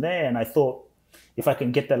dad wasn't there. And I thought, if I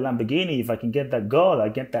can get that Lamborghini, if I can get that girl, I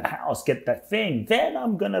get that house, get that thing, then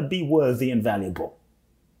I'm going to be worthy and valuable.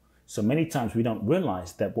 So many times we don't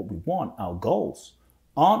realize that what we want, our goals,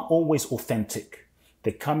 aren't always authentic.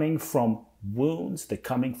 They're coming from wounds, they're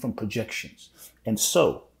coming from projections. And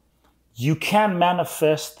so you can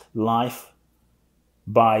manifest life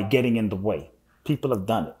by getting in the way. People have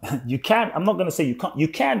done it. You can, I'm not going to say you can't. You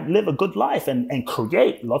can live a good life and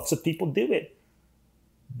create. Lots of people do it.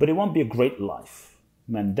 But it won't be a great life.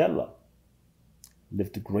 Mandela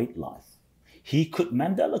lived a great life.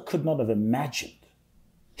 Mandela could not have imagined.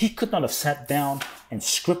 He could not have sat down and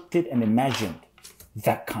scripted and imagined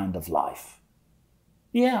that kind of life.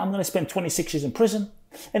 Yeah, I'm going to spend 26 years in prison,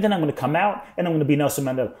 and then I'm going to come out, and I'm going to be Nelson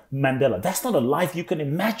Mandela. That's not a life you can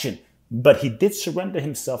imagine. But he did surrender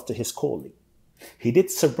himself to his calling. He did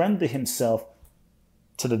surrender himself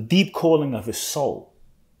to the deep calling of his soul.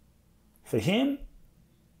 For him,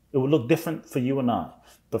 it would look different for you and I.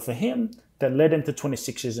 But for him, that led him to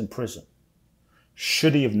 26 years in prison.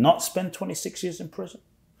 Should he have not spent 26 years in prison?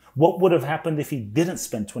 What would have happened if he didn't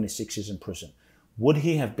spend 26 years in prison? Would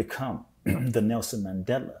he have become the Nelson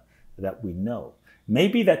Mandela that we know?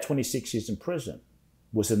 Maybe that 26 years in prison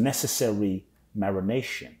was a necessary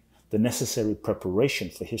marination, the necessary preparation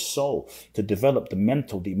for his soul to develop the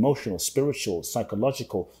mental, the emotional, spiritual,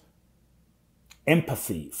 psychological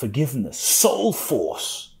empathy, forgiveness, soul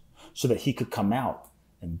force, so that he could come out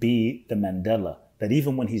and be the Mandela that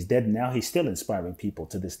even when he's dead now, he's still inspiring people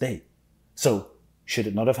to this day. So should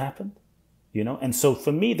it not have happened? And so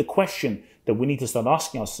for me, the question that we need to start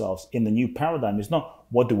asking ourselves in the new paradigm is not,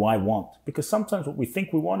 what do I want? Because sometimes what we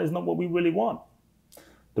think we want is not what we really want.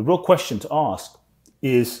 The real question to ask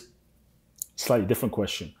is a slightly different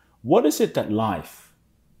question. What is it that life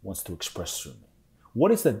wants to express through me?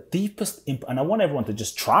 What is the deepest and I want everyone to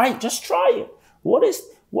just try it. What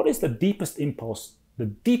is the deepest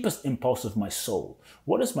impulse of my soul?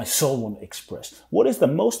 What does my soul want to express? What is the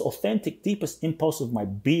most authentic, deepest impulse of my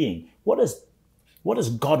being? What does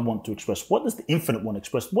God want to express? What does the infinite want to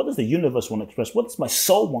express? What does the universe want to express? What does my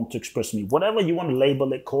soul want to express me? Whatever you want to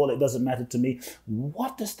label it, call it, doesn't matter to me.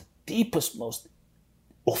 What does the deepest, most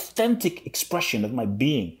authentic expression of my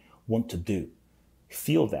being want to do?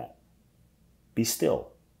 Feel that. Be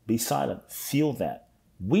still. Be silent. Feel that.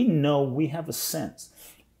 We know we have a sense.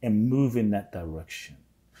 And move in that direction.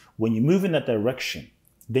 When you move in that direction,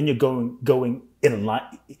 then you're going in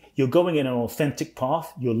an authentic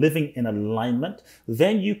path. You're living in alignment.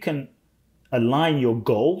 Then you can align your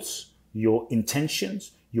goals, your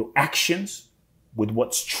intentions, your actions with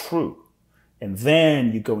what's true. And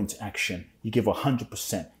then you go into action. You give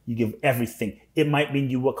 100%. You give everything. It might mean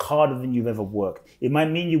you work harder than you've ever worked. It might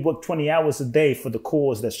mean you work 20 hours a day for the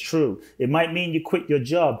cause that's true. It might mean you quit your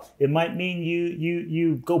job. It might mean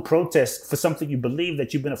you go protest for something you believe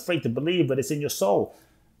that you've been afraid to believe, but it's in your soul.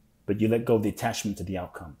 But you let go of the attachment to the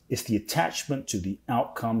outcome. It's the attachment to the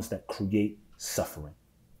outcomes that create suffering.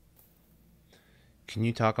 Can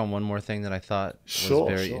you talk on one more thing that I thought was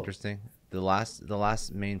very interesting? The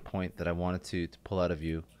last main point that I wanted to pull out of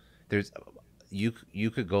you, you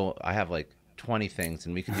could go, I have like 20 things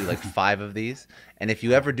and we could do like 5 of these. And if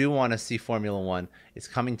you ever do want to see Formula One, it's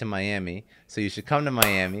coming to Miami. So you should come to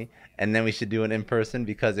Miami and then we should do it in person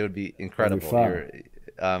because it would be incredible.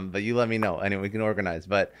 But you let me know. Anyway, we can organize.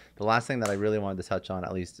 But the last thing that I really wanted to touch on,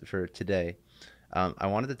 at least for today, I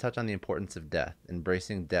wanted to touch on the importance of death,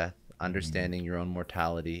 embracing death, understanding your own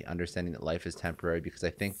mortality, understanding that life is temporary, because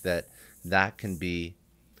I think that can be,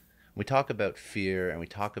 we talk about fear and we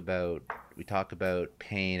talk about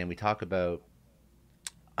pain and we talk about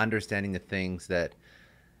understanding the things that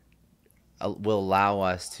will allow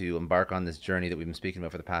us to embark on this journey that we've been speaking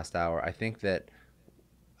about for the past hour. I think that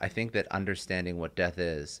understanding what death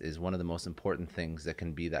is one of the most important things that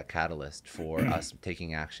can be that catalyst for us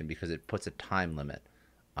taking action, because it puts a time limit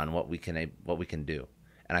on what we can do.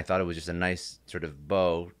 And I thought it was just a nice sort of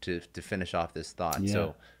bow to finish off this thought. Yeah.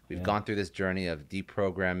 So we've gone through this journey of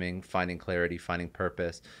deprogramming, finding clarity, finding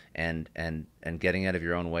purpose, and getting out of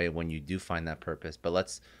your own way when you do find that purpose. But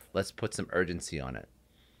let's put some urgency on it.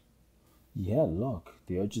 Yeah, look,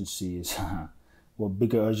 the urgency is well,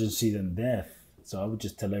 bigger urgency than death. So I would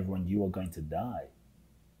just tell everyone, you are going to die.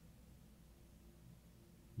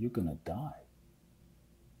 You're going to die.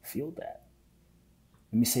 Feel that.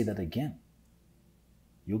 Let me say that again.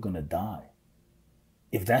 You're going to die.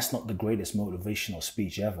 If that's not the greatest motivational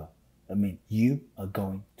speech ever, I mean, you are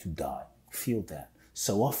going to die. Feel that.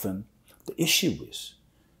 So often, the issue is,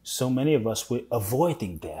 so many of us, we're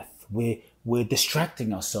avoiding death. We're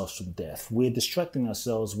distracting ourselves from death. We're distracting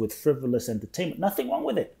ourselves with frivolous entertainment. Nothing wrong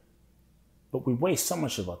with it. But we waste so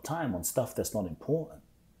much of our time on stuff that's not important.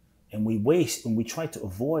 And we try to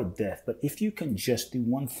avoid death. But if you can just do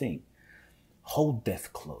one thing, hold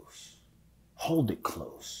death close. Hold it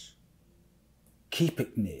close. Keep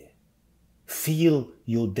it near. Feel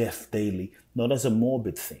your death daily, not as a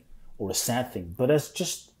morbid thing or a sad thing, but as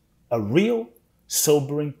just a real,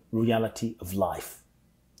 sobering reality of life.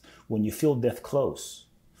 When you feel death close,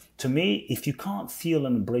 to me, if you can't feel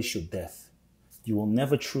and embrace your death, you will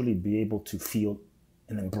never truly be able to feel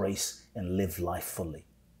and embrace and live life fully.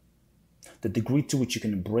 The degree to which you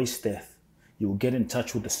can embrace death, you will get in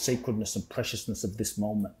touch with the sacredness and preciousness of this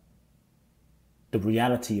moment. The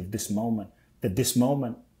reality of this moment, that this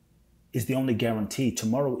moment is the only guarantee.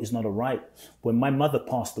 Tomorrow is not a right. When my mother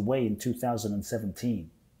passed away in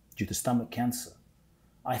 2017 due to stomach cancer,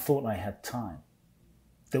 I thought I had time.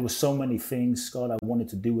 There were so many things, Scott, I wanted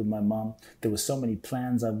to do with my mom. There were so many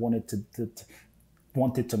plans I wanted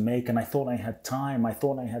to make, and I thought I had time. I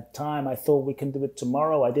thought we can do it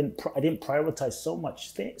tomorrow. I didn't prioritize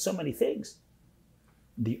so many things.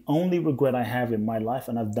 The only regret I have in my life,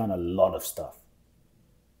 and I've done a lot of stuff,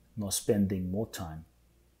 not spending more time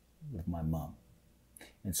with my mom.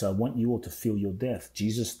 And so I want you all to feel your death.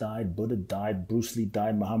 Jesus died, Buddha died, Bruce Lee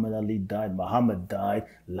died, Muhammad Ali died, Muhammad died,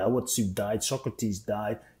 Lao Tzu died, Socrates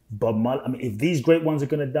died, Bob Marley. I mean, if these great ones are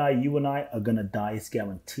going to die, you and I are going to die. It's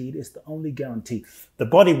guaranteed. It's the only guarantee. The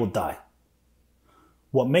body will die.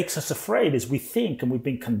 What makes us afraid is we think, and we've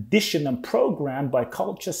been conditioned and programmed by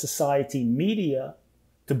culture, society, media,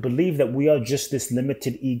 to believe that we are just this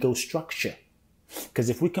limited ego structure. Because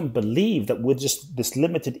if we can believe that we're just this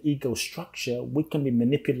limited ego structure, we can be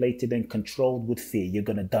manipulated and controlled with fear. You're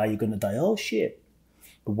going to die, you're going to die. Oh, shit.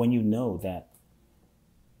 But when you know that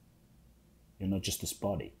you're not just this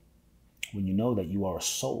body, when you know that you are a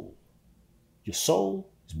soul, your soul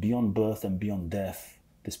is beyond birth and beyond death.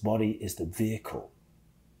 This body is the vehicle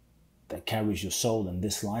that carries your soul in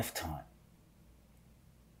this lifetime.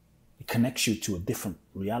 It connects you to a different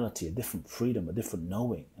reality, a different freedom, a different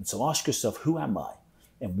knowing. And so ask yourself, who am I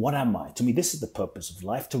and what am I? To me, this is the purpose of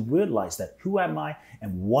life, to realize that who am I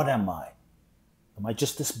and what am I? Am I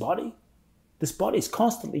just this body? This body is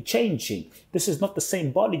constantly changing. This is not the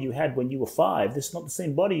same body you had when you were 5. This is not the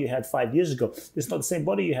same body you had 5 years ago. This is not the same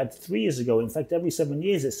body you had 3 years ago. In fact, every 7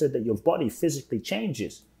 years, it said that your body physically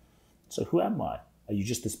changes. So who am I? Are you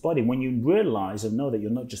just this body? When you realize and know that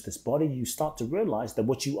you're not just this body, you start to realize that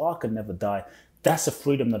what you are can never die. That's a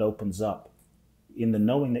freedom that opens up in the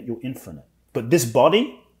knowing that you're infinite. But this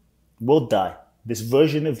body will die. This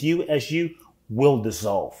version of you as you will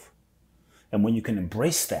dissolve. And when you can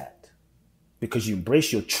embrace that, because you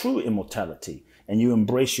embrace your true immortality and you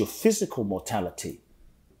embrace your physical mortality,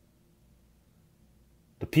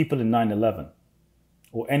 the people in 9/11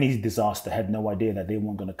 or any disaster had no idea that they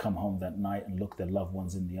weren't going to come home that night and look their loved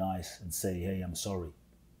ones in the eyes and say, hey, I'm sorry,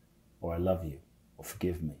 or I love you, or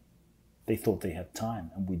forgive me. They thought they had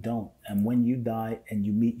time, and we don't. And when you die and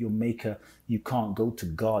you meet your maker, you can't go to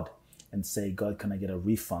God and say, God, can I get a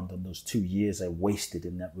refund on those 2 years I wasted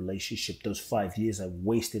in that relationship, those 5 years I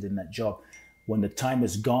wasted in that job? When the time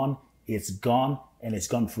is gone, it's gone, and it's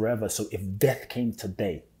gone forever. So if death came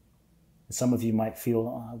today, some of you might feel,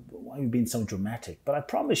 why are you being so dramatic? But I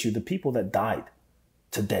promise you, the people that died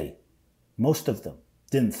today, most of them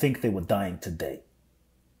didn't think they were dying today.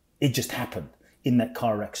 It just happened in that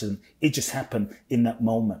car accident. It just happened in that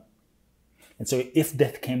moment. And so if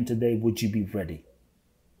death came today, would you be ready?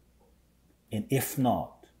 And if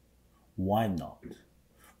not, why not?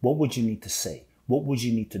 What would you need to say? What would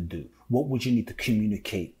you need to do? What would you need to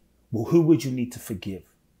communicate? Well, who would you need to forgive?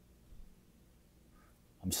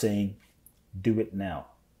 I'm saying, do it now.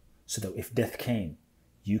 so that if death came,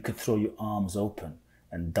 you could throw your arms open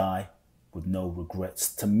and die with no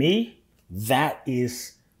regrets. To me, that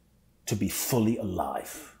is to be fully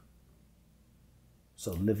alive.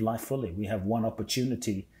 So live life fully. We have one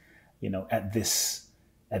opportunity, at this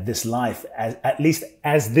life, at least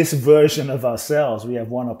as this version of ourselves, we have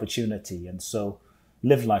one opportunity. And so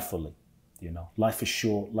live life fully. Life is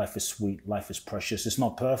short, life is sweet, life is precious. It's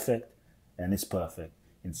not perfect, and it's perfect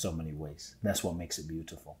in so many ways. That's what makes it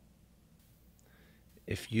beautiful.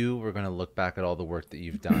 If you were going to look back at all the work that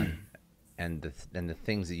you've done and the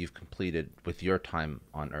things that you've completed with your time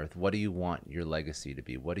on Earth, what do you want your legacy to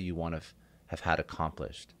be? What do you want to have had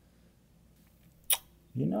accomplished?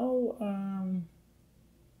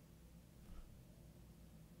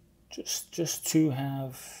 Just to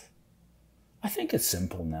have, I think it's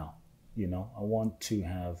simple now. I want to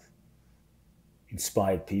have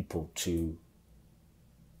inspired people to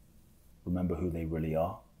remember who they really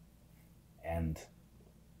are and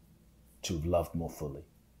to love more fully.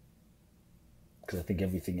 Because I think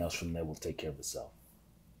everything else from there will take care of itself.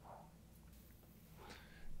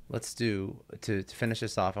 Let's do, to finish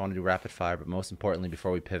this off, I want to do rapid fire, but most importantly,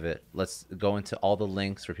 before we pivot, let's go into all the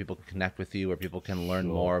links where people can connect with you, where people can learn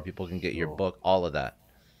more, where people can get your book, all of that.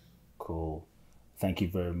 Cool. Thank you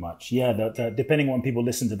very much. Yeah, depending on when people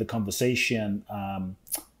listen to the conversation,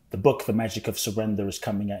 the book, The Magic of Surrender, is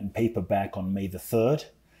coming out in paperback on May the 3rd.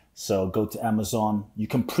 So go to Amazon. You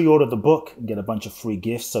can pre-order the book and get a bunch of free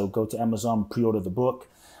gifts. So go to Amazon, pre-order the book.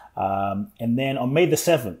 And then on May the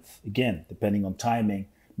 7th, again, depending on timing,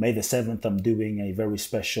 May the 7th, I'm doing a very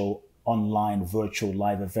special online virtual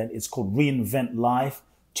live event. It's called Reinvent Live,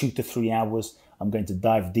 2 to 3 hours. I'm going to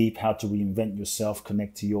dive deep how to reinvent yourself,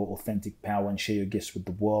 connect to your authentic power, and share your gifts with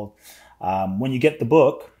the world. When you get the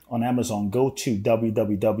book on Amazon, go to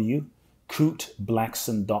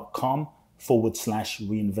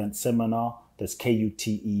www.kuteblackson.com/reinvent seminar. That's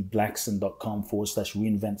KUTE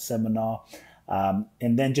Blackson.com/reinvent seminar.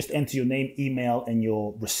 And then just enter your name, email, and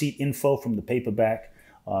your receipt info from the paperback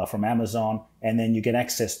from Amazon. And then you get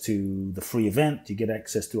access to the free event. You get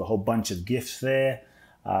access to a whole bunch of gifts there.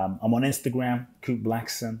 I'm on Instagram, Kute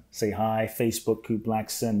Blackson. Say hi. Facebook, Kute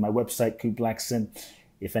Blackson. My website, Kute Blackson.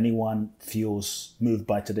 If anyone feels moved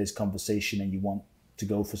by today's conversation and you want to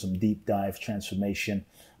go for some deep dive transformation,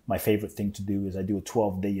 my favorite thing to do is I do a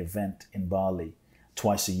 12-day event in Bali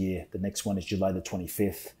twice a year. The next one is July the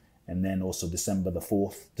 25th, and then also December the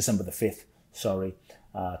 5th. 12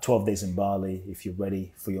 days in Bali. If you're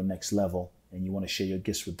ready for your next level and you want to share your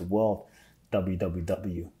gifts with the world,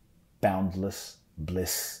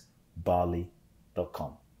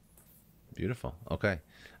 www.boundlessblissbali.com. Beautiful. Okay.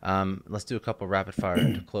 Let's do a couple rapid fire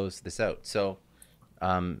to close this out. So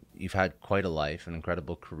you've had quite a life, an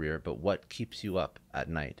incredible career, but what keeps you up at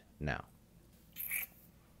night now?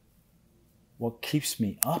 What keeps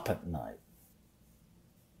me up at night?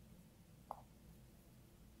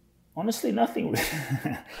 Honestly, nothing.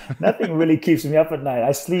 Nothing really keeps me up at night.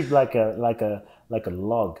 I sleep like a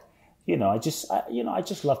log. I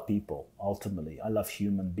just love people. Ultimately, I love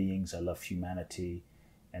human beings. I love humanity,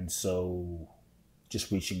 and so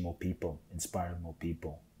just reaching more people, inspiring more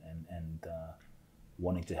people, and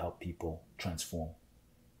wanting to help people transform.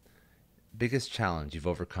 Biggest challenge you've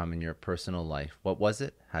overcome in your personal life? What was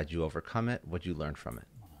it? How'd you overcome it? What'd you learn from it?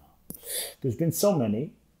 There's been so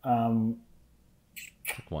many.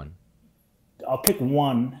 Pick one. I'll pick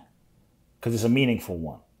one because it's a meaningful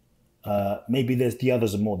one. Maybe the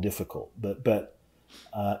others are more difficult, but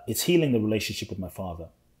it's healing the relationship with my father.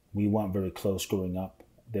 We weren't very close growing up.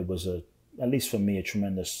 There was at least for me, a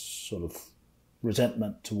tremendous sort of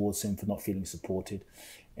resentment towards him for not feeling supported.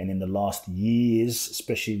 And in the last years,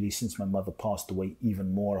 especially since my mother passed away,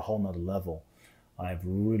 even more, a whole nother level, I've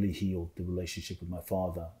really healed the relationship with my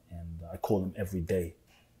father. And I call him every day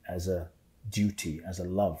as a duty, as a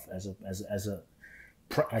love, as an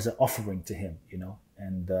offering to him,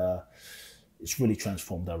 and it's really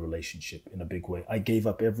transformed our relationship in a big way. I gave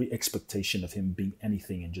up every expectation of him being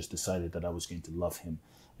anything and just decided that I was going to love him,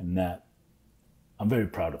 and that I'm very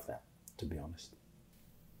proud of that, to be honest.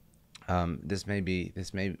 This may be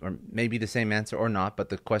the same answer or not, but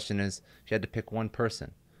the question is, if you had to pick one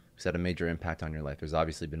person who's had a major impact on your life, there's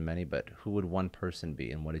obviously been many, but who would one person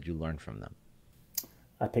be, and what did you learn from them?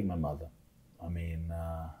 I picked my mother. I mean,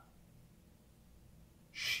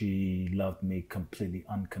 she loved me completely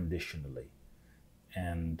unconditionally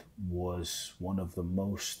and was one of the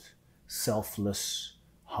most selfless,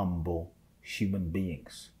 humble human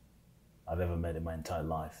beings I've ever met in my entire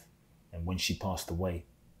life. And when she passed away,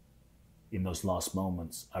 in those last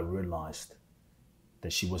moments, I realized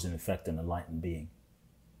that she was in fact an enlightened being,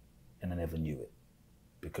 and I never knew it.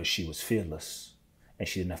 because she was fearless and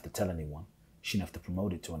she didn't have to tell anyone. She didn't have to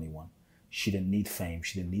promote it to anyone. She didn't need fame.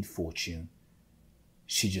 She didn't need fortune.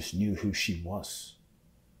 She just knew who she was.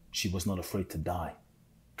 She was not afraid to die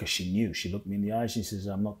because she knew. She looked me in the eyes and she says,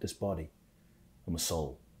 I'm not this body. I'm a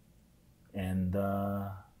soul. And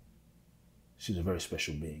she's a very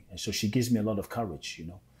special being. And so she gives me a lot of courage, you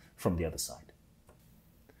know, from the other side.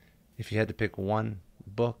 If you had to pick one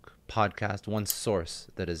book, podcast, one source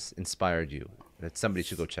that has inspired you, that somebody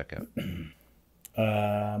should go check out.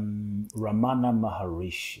 Ramana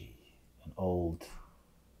Maharishi, an old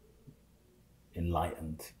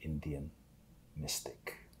enlightened Indian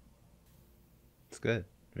mystic. It's good.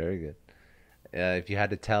 Very good. If you had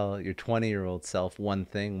to tell your 20-year-old self one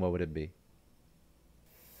thing, what would it be?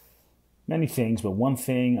 Many things, but one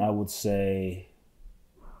thing I would say,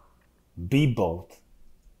 be bold.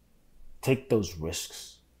 Take those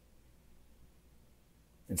risks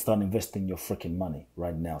and start investing your freaking money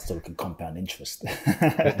right now so it can compound interest.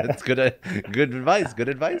 That's good. Good advice. Good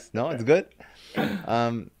advice. No, it's good.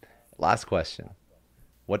 Last question.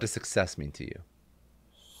 What does success mean to you?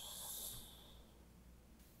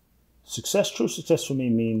 Success, true success for me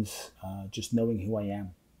means just knowing who I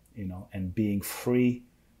am, you know, and being free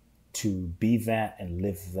to be that and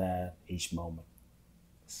live that each moment.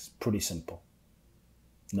 It's pretty simple.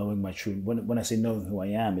 Knowing my true, when I say knowing who I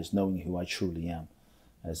am, is knowing who I truly am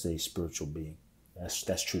as a spiritual being.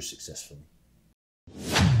 That's true success for me.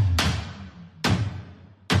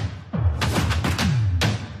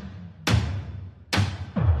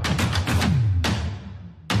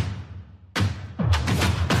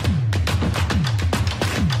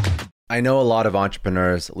 I know a lot of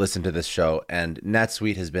entrepreneurs listen to this show, and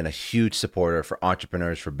NetSuite has been a huge supporter for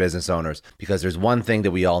entrepreneurs, for business owners, because there's one thing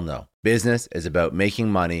that we all know. Business is about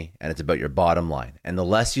making money, and it's about your bottom line. And the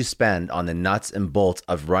less you spend on the nuts and bolts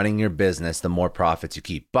of running your business, the more profits you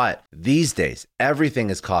keep. But these days, everything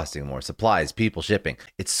is costing more. Supplies, people, shipping.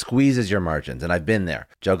 It squeezes your margins, and I've been there,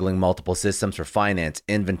 juggling multiple systems for finance,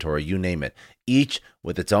 inventory, you name it, each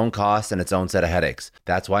with its own costs and its own set of headaches.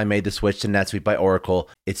 That's why I made the switch to NetSuite by Oracle.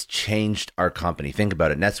 It's changed our company. Think about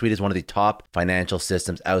it. NetSuite is one of the top financial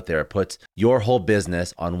systems out there. It puts your whole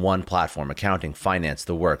business on one platform, accounting, finance,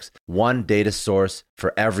 the works. One data source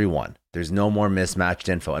for everyone. There's no more mismatched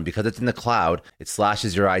info. And because it's in the cloud, it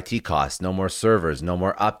slashes your IT costs. No more servers, no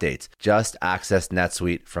more updates. Just access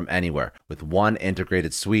NetSuite from anywhere. With one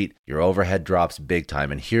integrated suite, your overhead drops big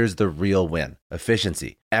time. And here's the real win.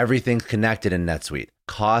 Efficiency. Everything's connected in NetSuite.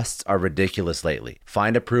 Costs are ridiculous lately.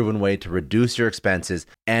 Find a proven way to reduce your expenses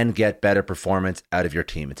and get better performance out of your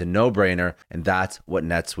team. It's a no-brainer, and that's what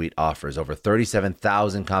NetSuite offers. Over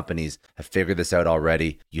 37,000 companies have figured this out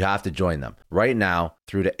already. You have to join them. Right now,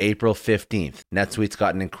 through to April 15th, NetSuite's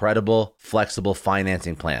got an incredible, flexible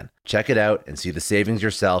financing plan. Check it out and see the savings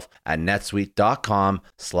yourself at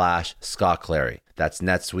netsuite.com/Scott Clary. That's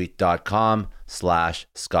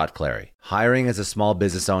netsuite.com/Scott Clary. Hiring as a small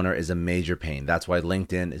business owner is a major pain. That's why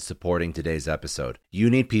LinkedIn is supporting today's episode.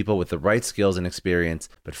 You need people with the right skills and experience,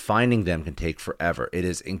 but finding them can take forever. It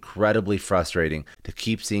is incredibly frustrating to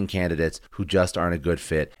keep seeing candidates who just aren't a good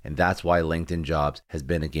fit, and that's why LinkedIn Jobs has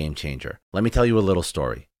been a game changer. Let me tell you a little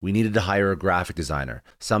story. We needed to hire a graphic designer,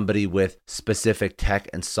 somebody with specific tech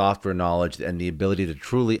and software knowledge and the ability to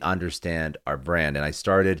truly understand our brand. And I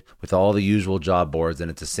started with all the usual job boards, and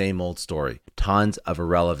it's the same old story. Tons of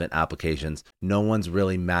irrelevant applications. No one's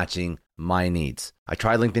really matching my needs. I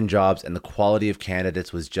tried LinkedIn Jobs, and the quality of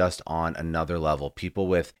candidates was just on another level. People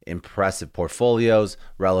with impressive portfolios,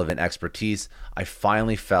 relevant expertise. I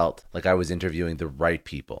finally felt like I was interviewing the right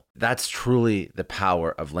people. That's truly the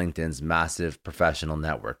power of LinkedIn's massive professional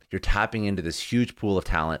network. You're tapping into this huge pool of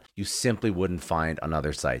talent you simply wouldn't find on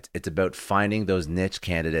other sites. It's about finding those niche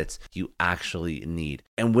candidates you actually need.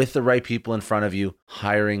 And with the right people in front of you,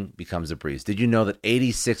 hiring becomes a breeze. Did you know that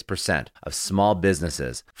 86% of small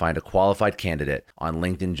businesses find a qualified candidate on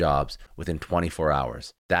LinkedIn Jobs within 24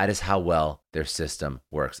 hours? That is how well their system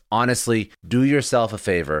works. Honestly, do yourself a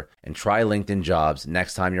favor and try LinkedIn Jobs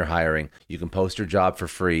next time you're hiring. You can post your job for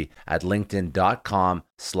free at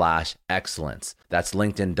linkedin.com/excellence. That's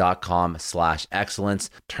linkedin.com/excellence.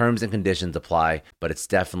 Terms and conditions apply, but it's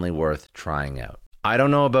definitely worth trying out. I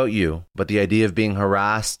don't know about you, but the idea of being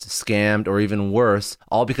harassed, scammed, or even worse,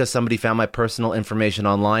 all because somebody found my personal information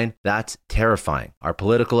online, that's terrifying. Our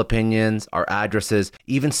political opinions, our addresses,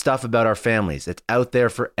 even stuff about our families, it's out there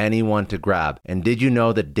for anyone to grab. And did you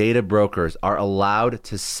know that data brokers are allowed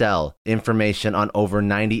to sell information on over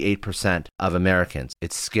 98% of Americans?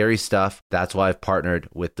 It's scary stuff. That's why I've partnered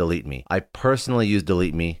with Delete Me. I personally use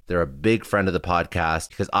Delete Me. They're a big friend of the podcast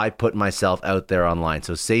because I put myself out there online.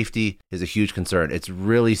 So safety is a huge concern. hard. It's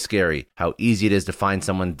really scary how easy it is to find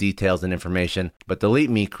someone's details and information, but Delete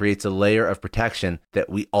Me creates a layer of protection that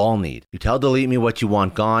we all need. You tell Delete Me what you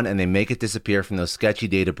want gone, and they make it disappear from those sketchy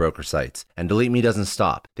data broker sites. And Delete Me doesn't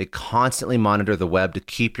stop. They constantly monitor the web to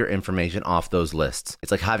keep your information off those lists.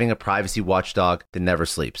 It's like having a privacy watchdog that never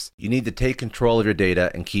sleeps. You need to take control of your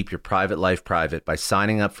data and keep your private life private by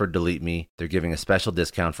signing up for Delete Me. They're giving a special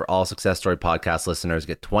discount for all Success Story podcast listeners.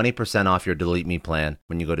 Get 20% off your Delete Me plan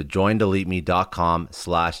when you go to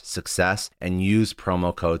joindeleteme.com/success and use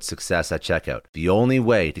promo code success at checkout. The only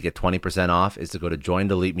way to get 20% off is to go to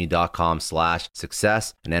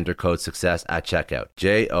joindeleteme.com/success and enter code success at checkout.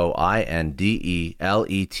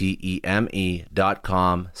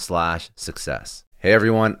 joindeleteme.com/success. Hey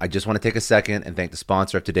everyone, I just want to take a second and thank the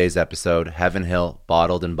sponsor of today's episode, Heaven Hill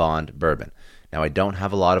Bottled and Bond Bourbon. Now, I don't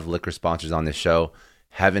have a lot of liquor sponsors on this show.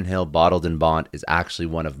 Heaven Hill Bottled and Bond is actually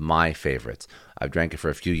one of my favorites. I've drank it for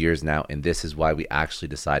a few years now, and this is why we actually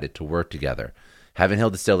decided to work together. Heaven Hill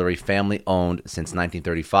Distillery, family owned since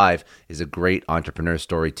 1935, is a great entrepreneur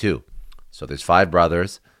story too. So there's 5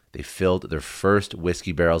 brothers. They filled their first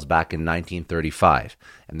whiskey barrels back in 1935,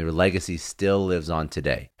 and their legacy still lives on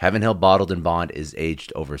today. Heaven Hill Bottled and Bond is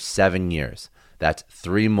aged over 7 years. That's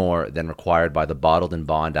 3 more than required by the Bottled and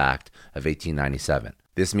Bond Act of 1897.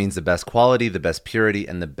 This means the best quality, the best purity,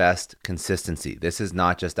 and the best consistency. This is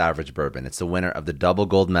not just average bourbon. It's the winner of the double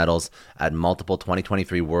gold medals at multiple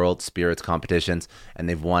 2023 World Spirits competitions, and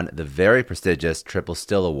they've won the very prestigious Triple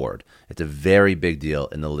Still Award. It's a very big deal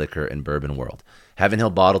in the liquor and bourbon world. Heaven Hill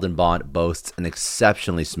Bottled and Bond boasts an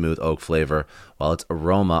exceptionally smooth oak flavor, while its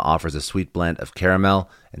aroma offers a sweet blend of caramel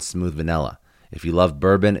and smooth vanilla. If you love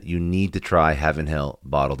bourbon, you need to try Heaven Hill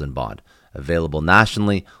Bottled and Bond. Available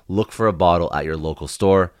nationally, look for a bottle at your local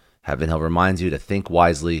store. Heaven Hill reminds you to think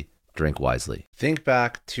wisely, drink wisely. Think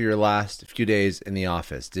back to your last few days in the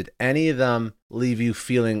office. Did any of them leave you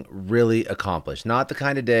feeling really accomplished? Not the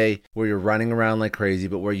kind of day where you're running around like crazy,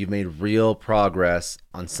 but where you've made real progress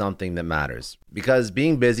on something that matters. Because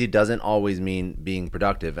being busy doesn't always mean being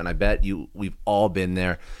productive, and I bet we've all been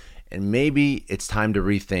there. And maybe it's time to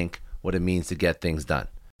rethink what it means to get things done.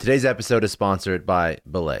 Today's episode is sponsored by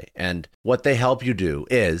Belay, and what they help you do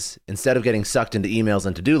is, instead of getting sucked into emails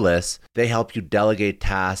and to-do lists, they help you delegate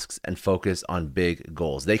tasks and focus on big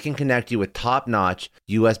goals. They can connect you with top-notch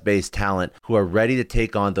US-based talent who are ready to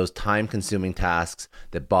take on those time-consuming tasks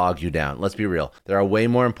that bog you down. Let's be real. There are way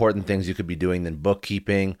more important things you could be doing than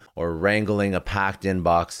bookkeeping or wrangling a packed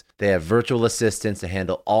inbox. They have virtual assistants to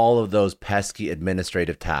handle all of those pesky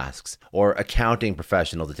administrative tasks, or accounting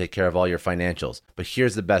professionals to take care of all your financials. But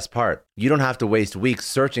here's the best part. You don't have to waste weeks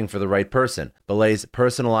searching for the right person. Belay's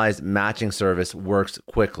personalized matching service works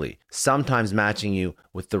quickly, sometimes matching you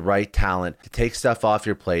with the right talent to take stuff off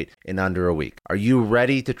your plate in under a week. Are you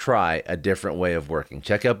ready to try a different way of working?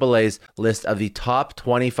 Check out Belay's list of the top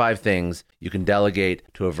 25 things you can delegate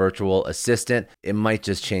to a virtual assistant. It might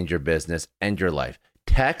just change your business and your life.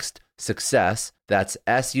 Text SUCCESS, that's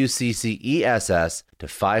SUCCESS, to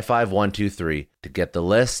 55123 to get the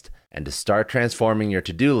list and to start transforming your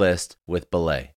to-do list with Belay.